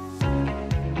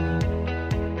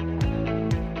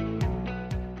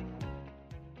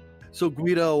 So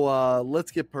Guido,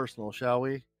 let's get personal, shall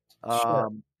we?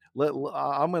 Sure.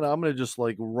 I'm gonna just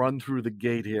like run through the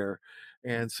gate here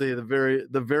and say the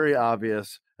very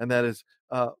obvious, and that is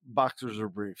boxers or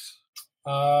briefs.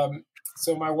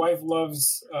 So my wife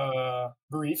loves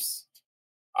briefs.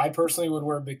 I personally would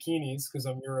wear bikinis because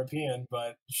I'm European,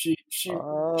 but she's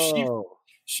not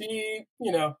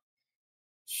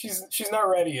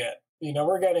ready yet.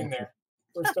 We're getting there.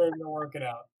 We're starting to work it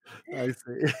out. I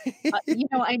see.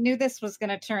 I knew this was going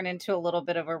to turn into a little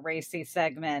bit of a racy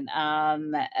segment.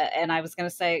 And I was going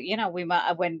to say,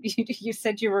 when you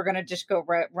said you were going to just go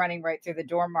running right through the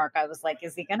door, Mark, I was like,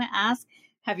 is he going to ask,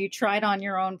 have you tried on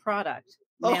your own product?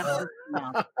 No.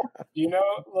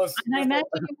 Listen, and I imagine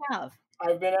you have.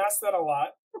 I've been asked that a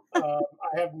lot. I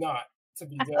have not, to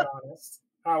be dead honest.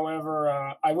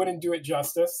 However, I wouldn't do it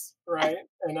justice, right?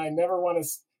 And I never want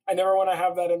to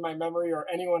have that in my memory, or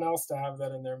anyone else to have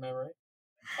that in their memory.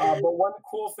 But one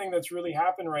cool thing that's really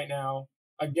happened right now,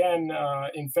 again,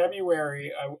 in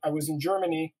February, I was in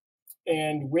Germany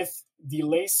and with the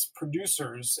lace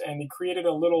producers, and they created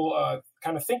a little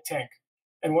kind of think tank.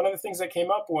 And one of the things that came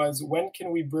up was, when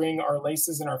can we bring our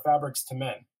laces and our fabrics to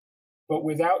men, but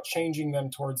without changing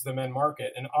them towards the men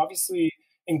market? And obviously,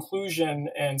 inclusion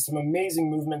and some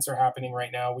amazing movements are happening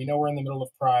right now. We know we're in the middle of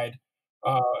Pride,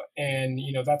 and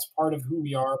that's part of who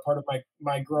we are. Part of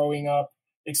my growing up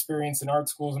experience in art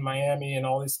schools in Miami and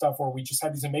all this stuff, where we just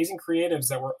had these amazing creatives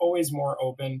that were always more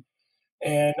open.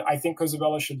 And I think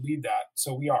Cosabella should lead that.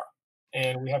 So we are,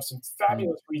 and we have some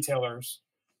fabulous retailers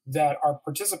that are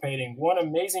participating. One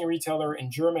amazing retailer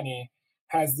in Germany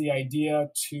has the idea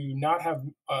to not have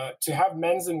to have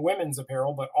men's and women's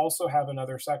apparel, but also have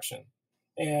another section.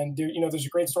 And there's a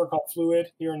great store called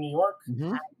Fluid here in New York.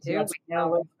 I do. We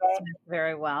know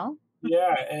very well.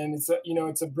 Yeah, and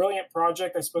it's a brilliant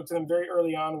project. I spoke to them very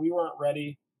early on. We weren't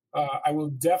ready. I will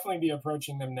definitely be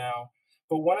approaching them now.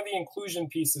 But one of the inclusion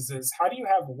pieces is, how do you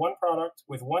have one product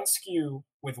with one SKU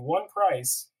with one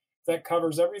price that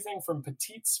covers everything from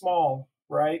petite, small,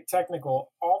 right,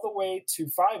 technical, all the way to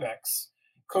 5X?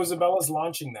 Cosabella's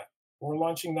launching that. We're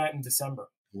launching that in December.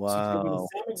 Wow. So it's going to be the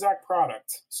same exact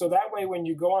product. So that way, when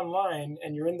you go online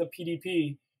and you're in the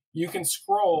PDP, you can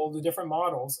scroll the different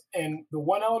models. And the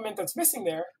one element that's missing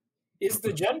there is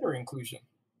the gender inclusion.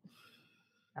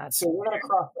 So we're going to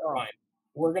cross that line.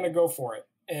 We're going to go for it.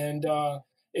 And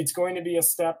it's going to be a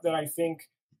step that I think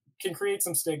can create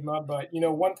some stigma. But,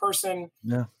 one person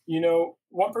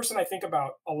I think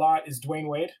about a lot is Dwayne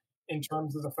Wade, in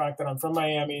terms of the fact that I'm from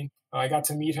Miami. I got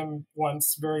to meet him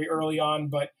once very early on,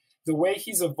 but the way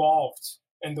he's evolved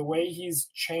and the way he's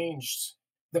changed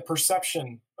the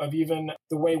perception of even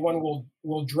the way one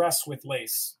will dress with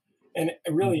lace. And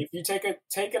really, if you take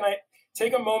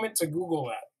a moment to Google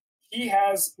that, he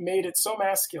has made it so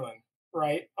masculine,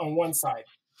 right? On one side,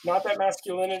 not that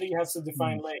masculinity has to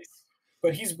define lace,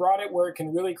 but he's brought it where it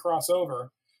can really cross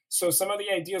over. So some of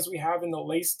the ideas we have in the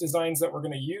lace designs that we're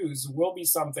going to use will be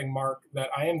something, Mark, that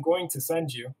I am going to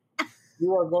send you.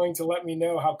 You are going to let me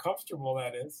know how comfortable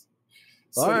that is.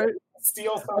 So all right.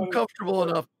 Steal some. I'm comfortable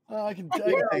enough. I can take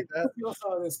that. Steal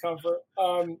some of this comfort.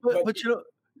 But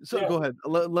go ahead.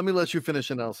 Let me let you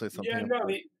finish, and I'll say something. Yeah, no.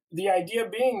 The idea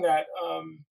being that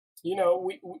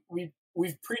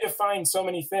we've predefined so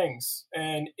many things,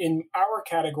 and in our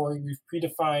category, we've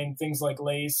predefined things like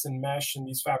lace and mesh and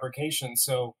these fabrications.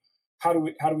 So how do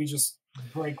we just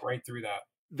break right through that?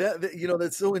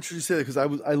 That's so interesting to say that, because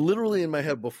I literally in my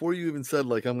head, before you even said,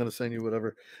 like, I'm going to send you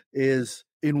whatever, is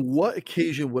in what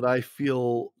occasion would I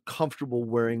feel comfortable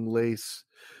wearing lace?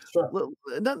 Sure.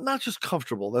 Not just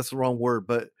comfortable, that's the wrong word,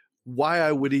 but why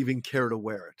I would even care to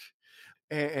wear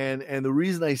it. And the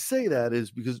reason I say that is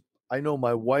because I know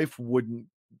my wife wouldn't.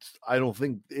 I don't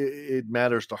think it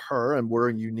matters to her, and we're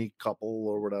a unique couple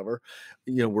or whatever.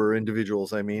 We're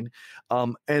individuals, I mean.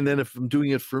 And then if I'm doing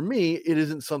it for me, it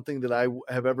isn't something that I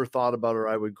have ever thought about or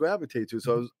I would gravitate to.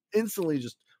 So I was instantly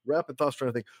just rapid thoughts trying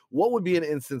to think, what would be an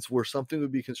instance where something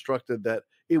would be constructed that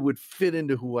it would fit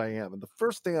into who I am? And the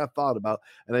first thing I thought about,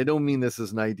 and I don't mean this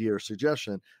as an idea or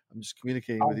suggestion, I'm just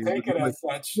communicating with you. I'll take it as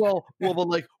such. Well, but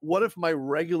like, what if my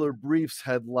regular briefs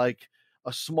had like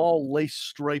a small lace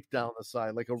stripe down the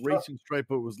side, like a racing stripe,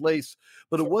 but it was lace,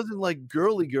 but it wasn't like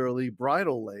girly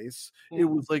bridal lace. It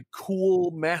was like cool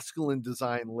masculine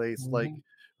design lace, like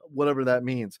whatever that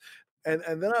means. And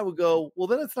then I would go, well,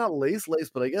 then it's not lace,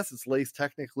 but I guess it's lace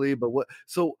technically. But what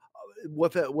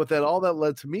that all that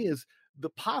led to me is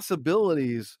the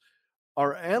possibilities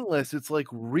are endless. It's like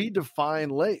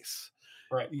redefine lace.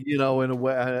 Right. In a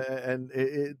way, and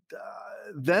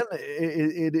then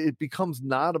it becomes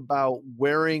not about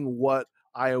wearing what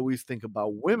I always think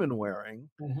about women wearing,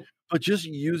 but just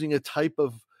using a type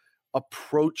of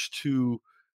approach to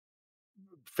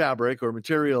fabric or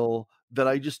material that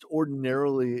I just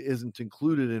ordinarily isn't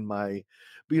included in my,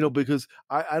 because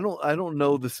I don't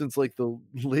know that since like the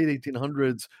late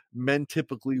 1800s, men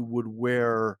typically would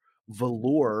wear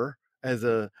velour as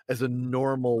a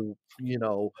normal,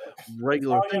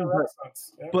 regular thing.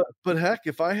 But heck,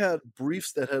 if I had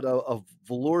briefs that had a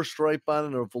velour stripe on it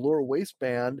and a velour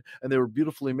waistband and they were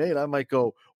beautifully made, I might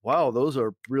go, wow, those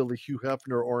are really Hugh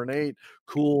Hefner ornate,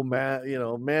 cool,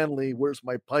 manly, where's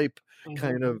my pipe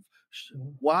kind of.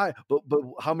 Why? But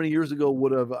how many years ago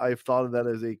would have I thought of that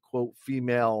as a quote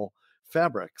female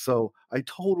fabric? So I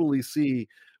totally see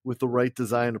with the right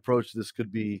design approach, this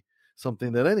could be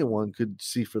something that anyone could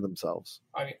see for themselves.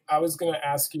 I mean, I was going to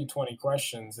ask you 20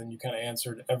 questions, and you kind of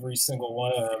answered every single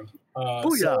one of them.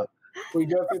 So we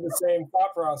go through the same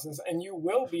thought process, and you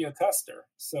will be a tester.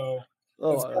 So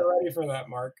let's get ready for that,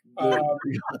 Mark.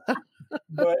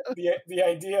 But the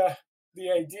idea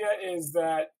is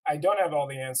that I don't have all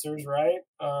the answers, right?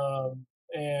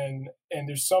 And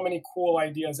there's so many cool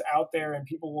ideas out there, and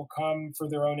people will come for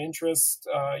their own interest.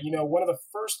 One of the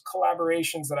first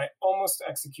collaborations that I almost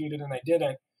executed and I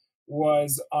didn't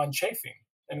was on chafing,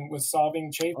 and was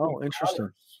solving chafing. Oh, interesting.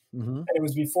 Mm-hmm. And it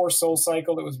was before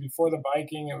SoulCycle. It was before the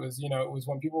biking. It was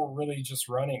when people were really just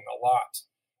running a lot.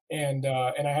 And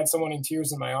I had someone in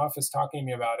tears in my office talking to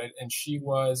me about it, and she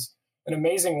was an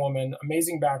amazing woman,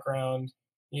 amazing background.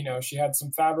 She had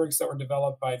some fabrics that were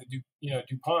developed by the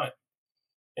DuPont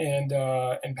and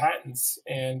patents,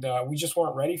 and we just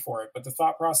weren't ready for it. But the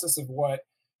thought process of what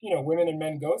women and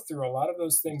men go through, a lot of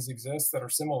those things exist that are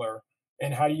similar.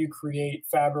 And how do you create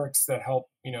fabrics that help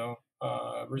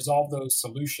resolve those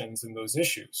solutions and those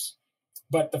issues?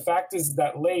 But the fact is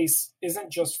that lace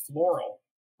isn't just floral,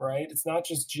 right? It's not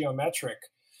just geometric.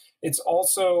 It's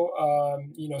also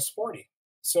sporty.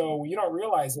 So you don't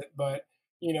realize it, but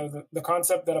the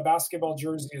concept that a basketball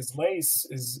jersey is lace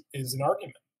is an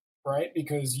argument, right?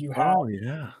 Because you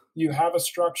have a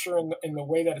structure in the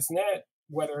way that it's knit,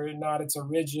 whether or not it's a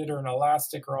rigid or an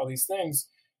elastic or all these things.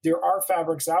 There are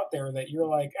fabrics out there that you're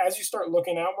like, as you start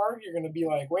looking out, Mark, you're going to be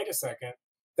like, wait a second,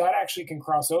 that actually can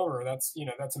cross over. That's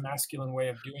a masculine way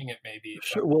of doing it, maybe.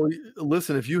 Sure. Well,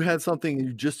 listen, if you had something and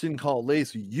you just didn't call it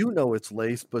lace, it's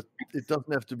lace, but it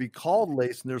doesn't have to be called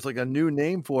lace, and there's like a new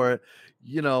name for it.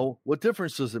 What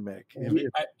difference does it make?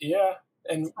 Yeah.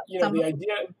 And, the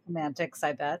idea. Semantics,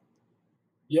 I bet.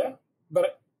 Yeah.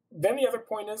 But then the other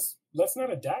point is, let's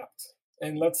not adapt,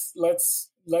 and let's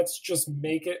just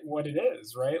make it what it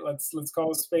is, right? Let's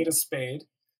call a spade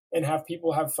and have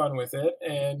people have fun with it.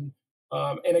 And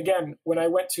again, when I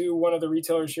went to one of the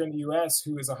retailers here in the US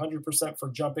who is 100% for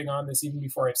jumping on this even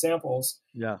before I have samples,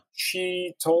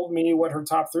 she told me what her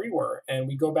top 3 were. And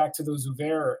we go back to those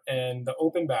ouvert and the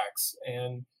open backs.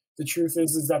 And the truth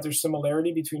is that there's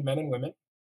similarity between men and women.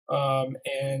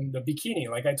 And the bikini,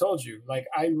 like I told you, like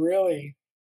I really,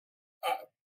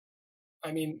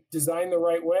 designed the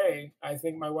right way, I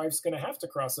think my wife's going to have to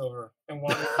cross over and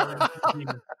want to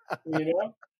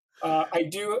I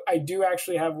do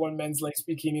actually have one men's lace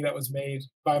bikini that was made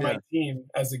by my team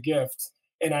as a gift,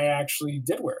 and I actually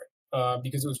did wear it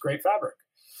because it was great fabric.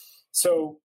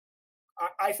 So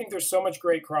I think there's so much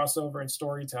great crossover and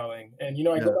storytelling. And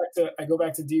I go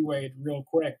back to D Wade real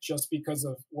quick, just because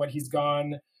of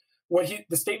the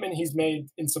statement he's made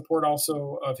in support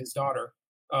also of his daughter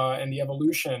and the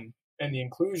evolution and the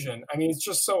inclusion. It's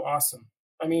just so awesome.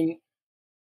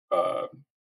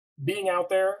 Being out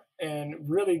there and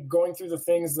really going through the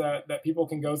things that people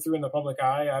can go through in the public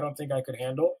eye, I don't think I could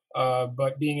handle.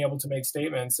 But being able to make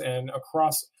statements, and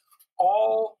across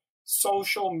all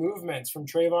social movements, from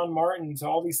Trayvon Martin to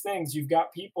all these things, you've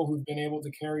got people who've been able to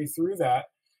carry through that.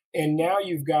 And now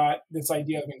you've got this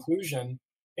idea of inclusion.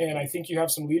 And I think you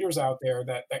have some leaders out there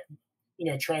that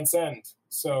transcend.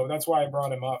 So that's why I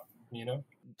brought him up,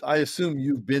 I assume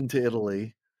you've been to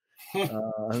Italy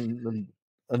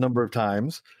a number of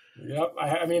times. Yep. I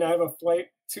have a flight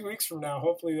 2 weeks from now.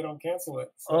 Hopefully they don't cancel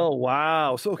it. So. Oh,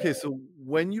 wow. So, okay. So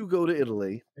when you go to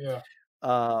Italy,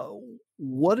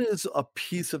 what is a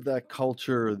piece of that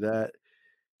culture that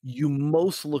you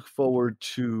most look forward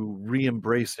to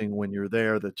re-embracing when you're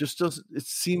there that just doesn't, it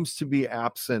seems to be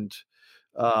absent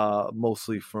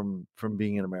mostly from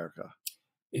being in America?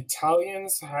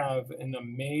 Italians have an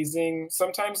amazing,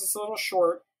 sometimes it's a little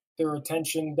short, their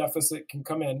attention deficit can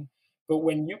come in, but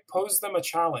when you pose them a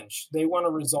challenge, they want to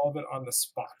resolve it on the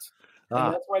spot.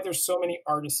 And that's why there's so many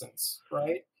artisans,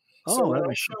 right? So when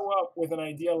I show up with an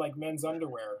idea like men's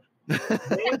underwear, they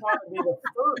want to be the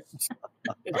first.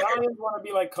 Italians want to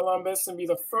be like Columbus and be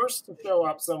the first to show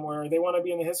up somewhere. They want to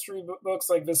be in the history books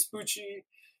like Vespucci,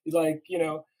 like,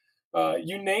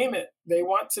 you name it. They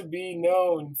want to be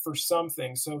known for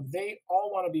something. So they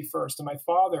all want to be first. And my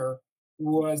father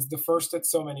was the first at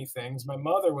so many things. My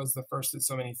mother was the first at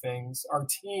so many things. Our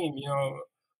team,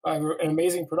 I have an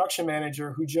amazing production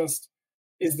manager who just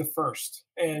is the first.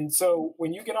 And so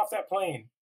when you get off that plane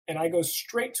and I go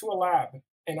straight to a lab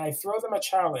and I throw them a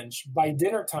challenge, by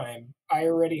dinner time, I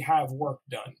already have work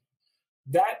done.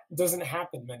 That doesn't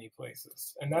happen many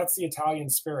places. And that's the Italian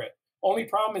spirit. Only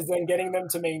problem is then getting them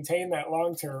to maintain that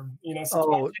long term,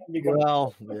 but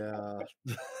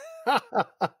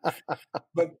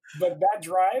that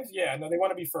drive, they want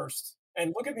to be first.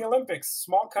 And look at the Olympics,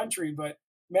 small country, but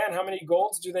man, how many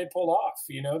golds do they pull off?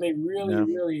 You know, they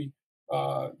really,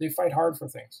 they fight hard for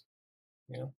things,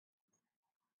 you know.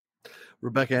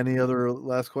 Rebecca, any other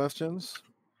last questions?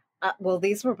 Well,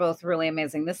 these were both really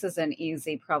amazing. This is an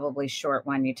easy, probably short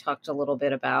one. You talked a little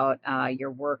bit about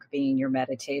your work being your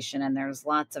meditation, and there's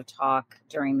lots of talk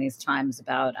during these times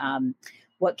about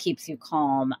what keeps you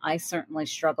calm. I certainly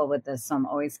struggle with this, so I'm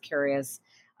always curious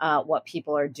what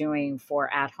people are doing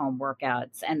for at-home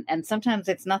workouts. And sometimes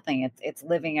it's nothing. It's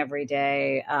living every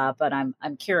day. But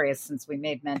I'm curious, since we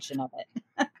made mention of it.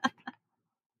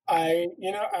 I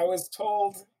was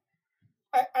told.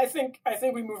 I think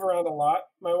we move around a lot,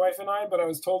 my wife and I, but I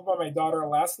was told by my daughter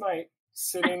last night,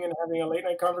 sitting and having a late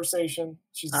night conversation.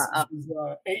 She's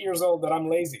 8 years old, that I'm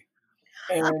lazy.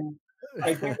 And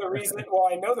I think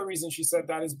I know the reason she said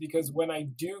that is because when I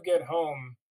do get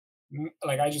home,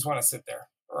 like, I just want to sit there,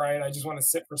 right? I just want to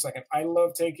sit for a second. I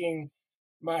love taking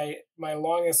my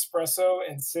long espresso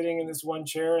and sitting in this one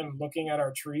chair and looking at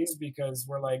our trees, because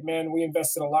we're like, man, we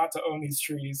invested a lot to own these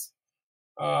trees.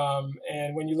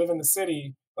 And when you live in the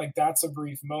city, like, that's a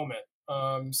brief moment.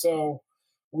 So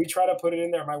we try to put it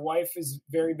in there. My wife is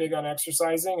very big on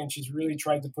exercising, and she's really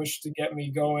tried to push to get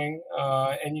me going.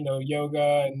 And,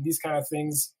 yoga and these kind of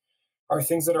things are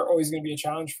things that are always going to be a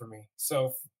challenge for me.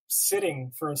 So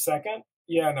sitting for a second,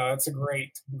 that's a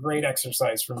great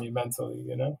exercise for me mentally,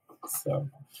 so.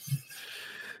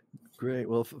 Great.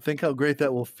 Well, think how great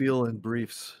that will feel in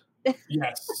briefs.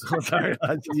 Yes. Sorry.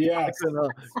 I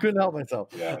couldn't help myself.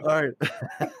 Yeah. All right.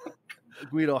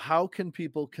 Guido, how can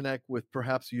people connect with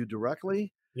perhaps you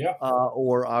directly? Yeah.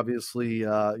 Or obviously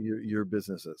your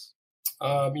businesses?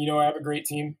 I have a great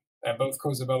team at both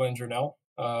Cozabella and Journelle,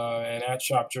 and at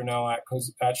Shop Journelle,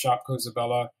 at Shop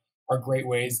Cozabella are great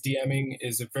ways. DMing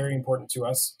is very important to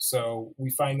us. So we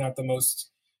find that the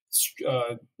most,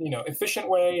 efficient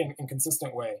way and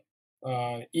consistent way.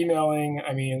 Emailing,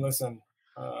 listen,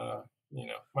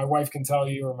 my wife can tell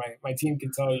you, or my team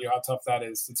can tell you how tough that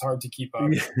is. It's hard to keep up.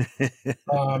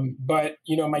 But,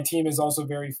 my team is also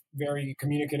very, very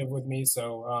communicative with me.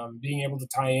 So being able to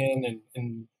tie in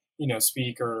and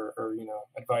speak or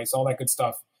advice, all that good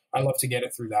stuff, I love to get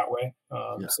it through that way,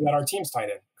 so that our team's tied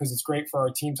in, because it's great for our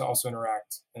team to also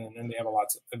interact, and they have a lot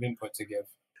of input to give.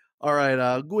 All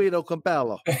right, Guido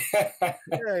Campello.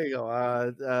 There you go.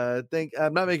 I'm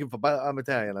not making fun. I'm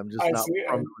Italian. I'm just not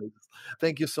from.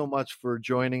 Thank you so much for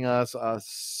joining us.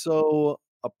 So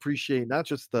appreciate not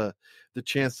just the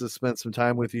chance to spend some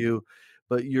time with you,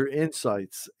 but your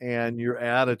insights and your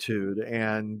attitude,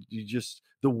 and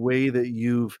the way that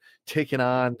you've taken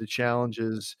on the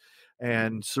challenges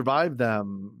and survived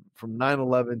them, from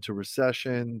 9/11 to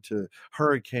recession to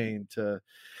hurricane to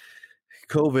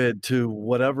COVID to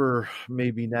whatever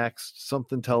may be next.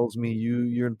 Something tells me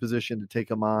you're in position to take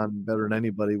them on better than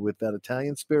anybody with that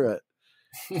Italian spirit.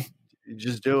 You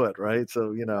just do it, right?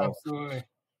 So, Absolutely.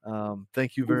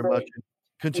 Thank you very much.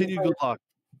 Continue good luck.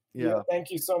 Yeah. Thank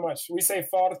you so much. We say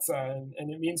forza,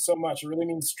 and it means so much. It really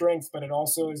means strength, but it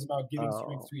also is about giving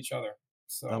strength to each other.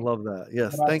 So I love that.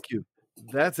 Yes. Thank you.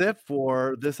 That's it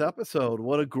for this episode.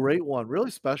 What a great one.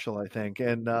 Really special, I think,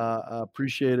 and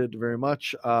appreciate it very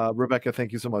much. Rebecca,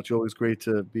 thank you so much. Always great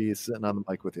to be sitting on the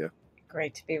mic with you.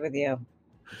 Great to be with you.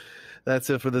 That's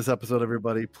it for this episode,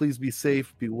 everybody. Please be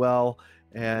safe, be well,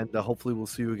 and hopefully we'll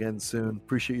see you again soon.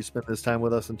 Appreciate you spending this time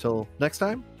with us. Until next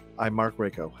time, I'm Mark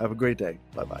Rako. Have a great day.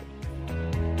 Bye-bye.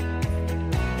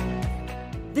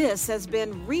 This has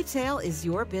been Retail is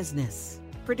Your Business,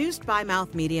 produced by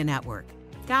Mouth Media Network.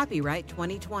 Copyright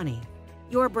 2020.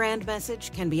 Your brand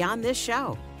message can be on this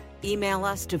show. Email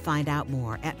us to find out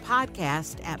more at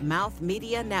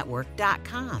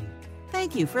podcast@mouthmedianetwork.com.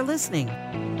 Thank you for listening.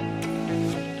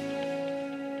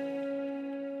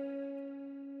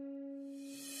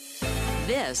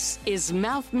 This is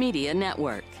Mouth Media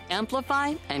Network.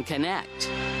 Amplify and connect.